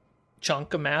that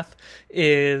chunk of math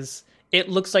is it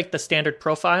looks like the standard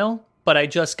profile, but I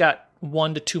just got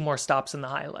 1 to 2 more stops in the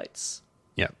highlights.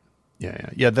 Yeah.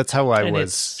 That's how I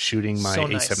was shooting my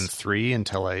A7 III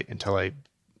until I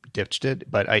ditched it.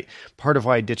 But part of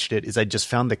why I ditched it is I just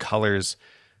found the colors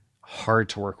hard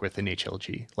to work with in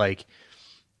HLG. Like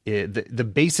the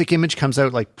basic image comes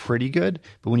out like pretty good,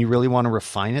 but when you really want to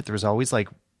refine it, there's always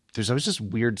just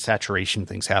weird saturation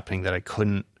things happening that I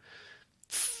couldn't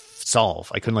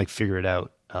solve. I couldn't like figure it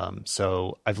out.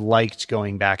 So I've liked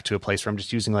going back to a place where I'm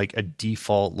just using like a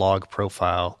default log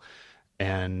profile,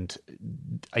 and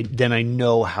I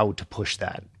know how to push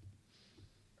that.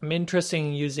 I'm interested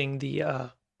in using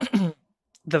the new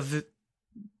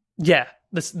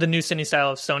cine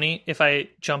style of Sony. If I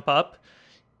jump up.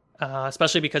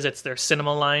 Especially because it's their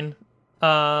cinema line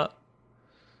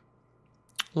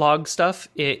log stuff.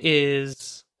 The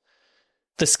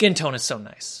skin tone is so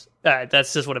nice.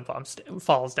 That's just what it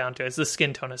falls down to. Is the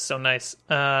skin tone is so nice.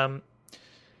 I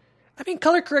mean,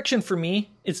 color correction for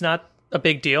me, it's not a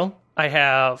big deal.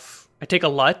 I take a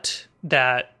LUT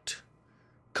that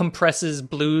compresses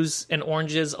blues and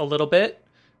oranges a little bit,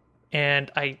 and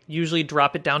I usually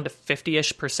drop it down to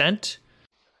 50-ish%.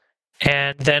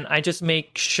 And then I just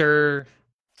make sure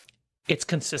it's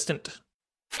consistent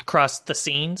across the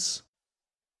scenes.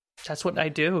 That's what I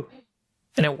do.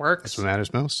 And it works. That's what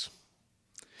matters most.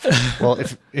 Well,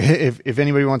 if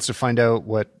anybody wants to find out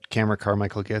what camera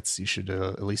Carmichael gets, you should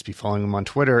at least be following him on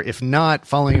Twitter. If not,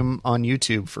 following him on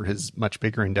YouTube for his much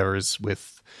bigger endeavors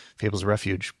with Fables of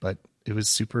Refuge. But it was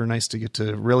super nice to get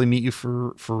to really meet you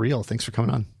for real. Thanks for coming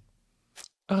on.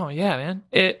 Oh, yeah, man.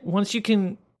 Once you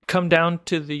can come down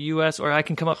to the US or I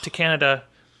can come up to Canada,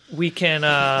 we can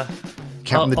I'll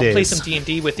play some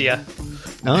D&D with you.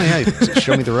 Oh yeah,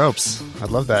 show me the ropes.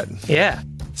 I'd love that. Yeah,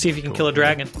 see if you can kill a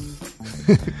dragon.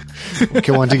 We'll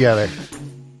kill one together.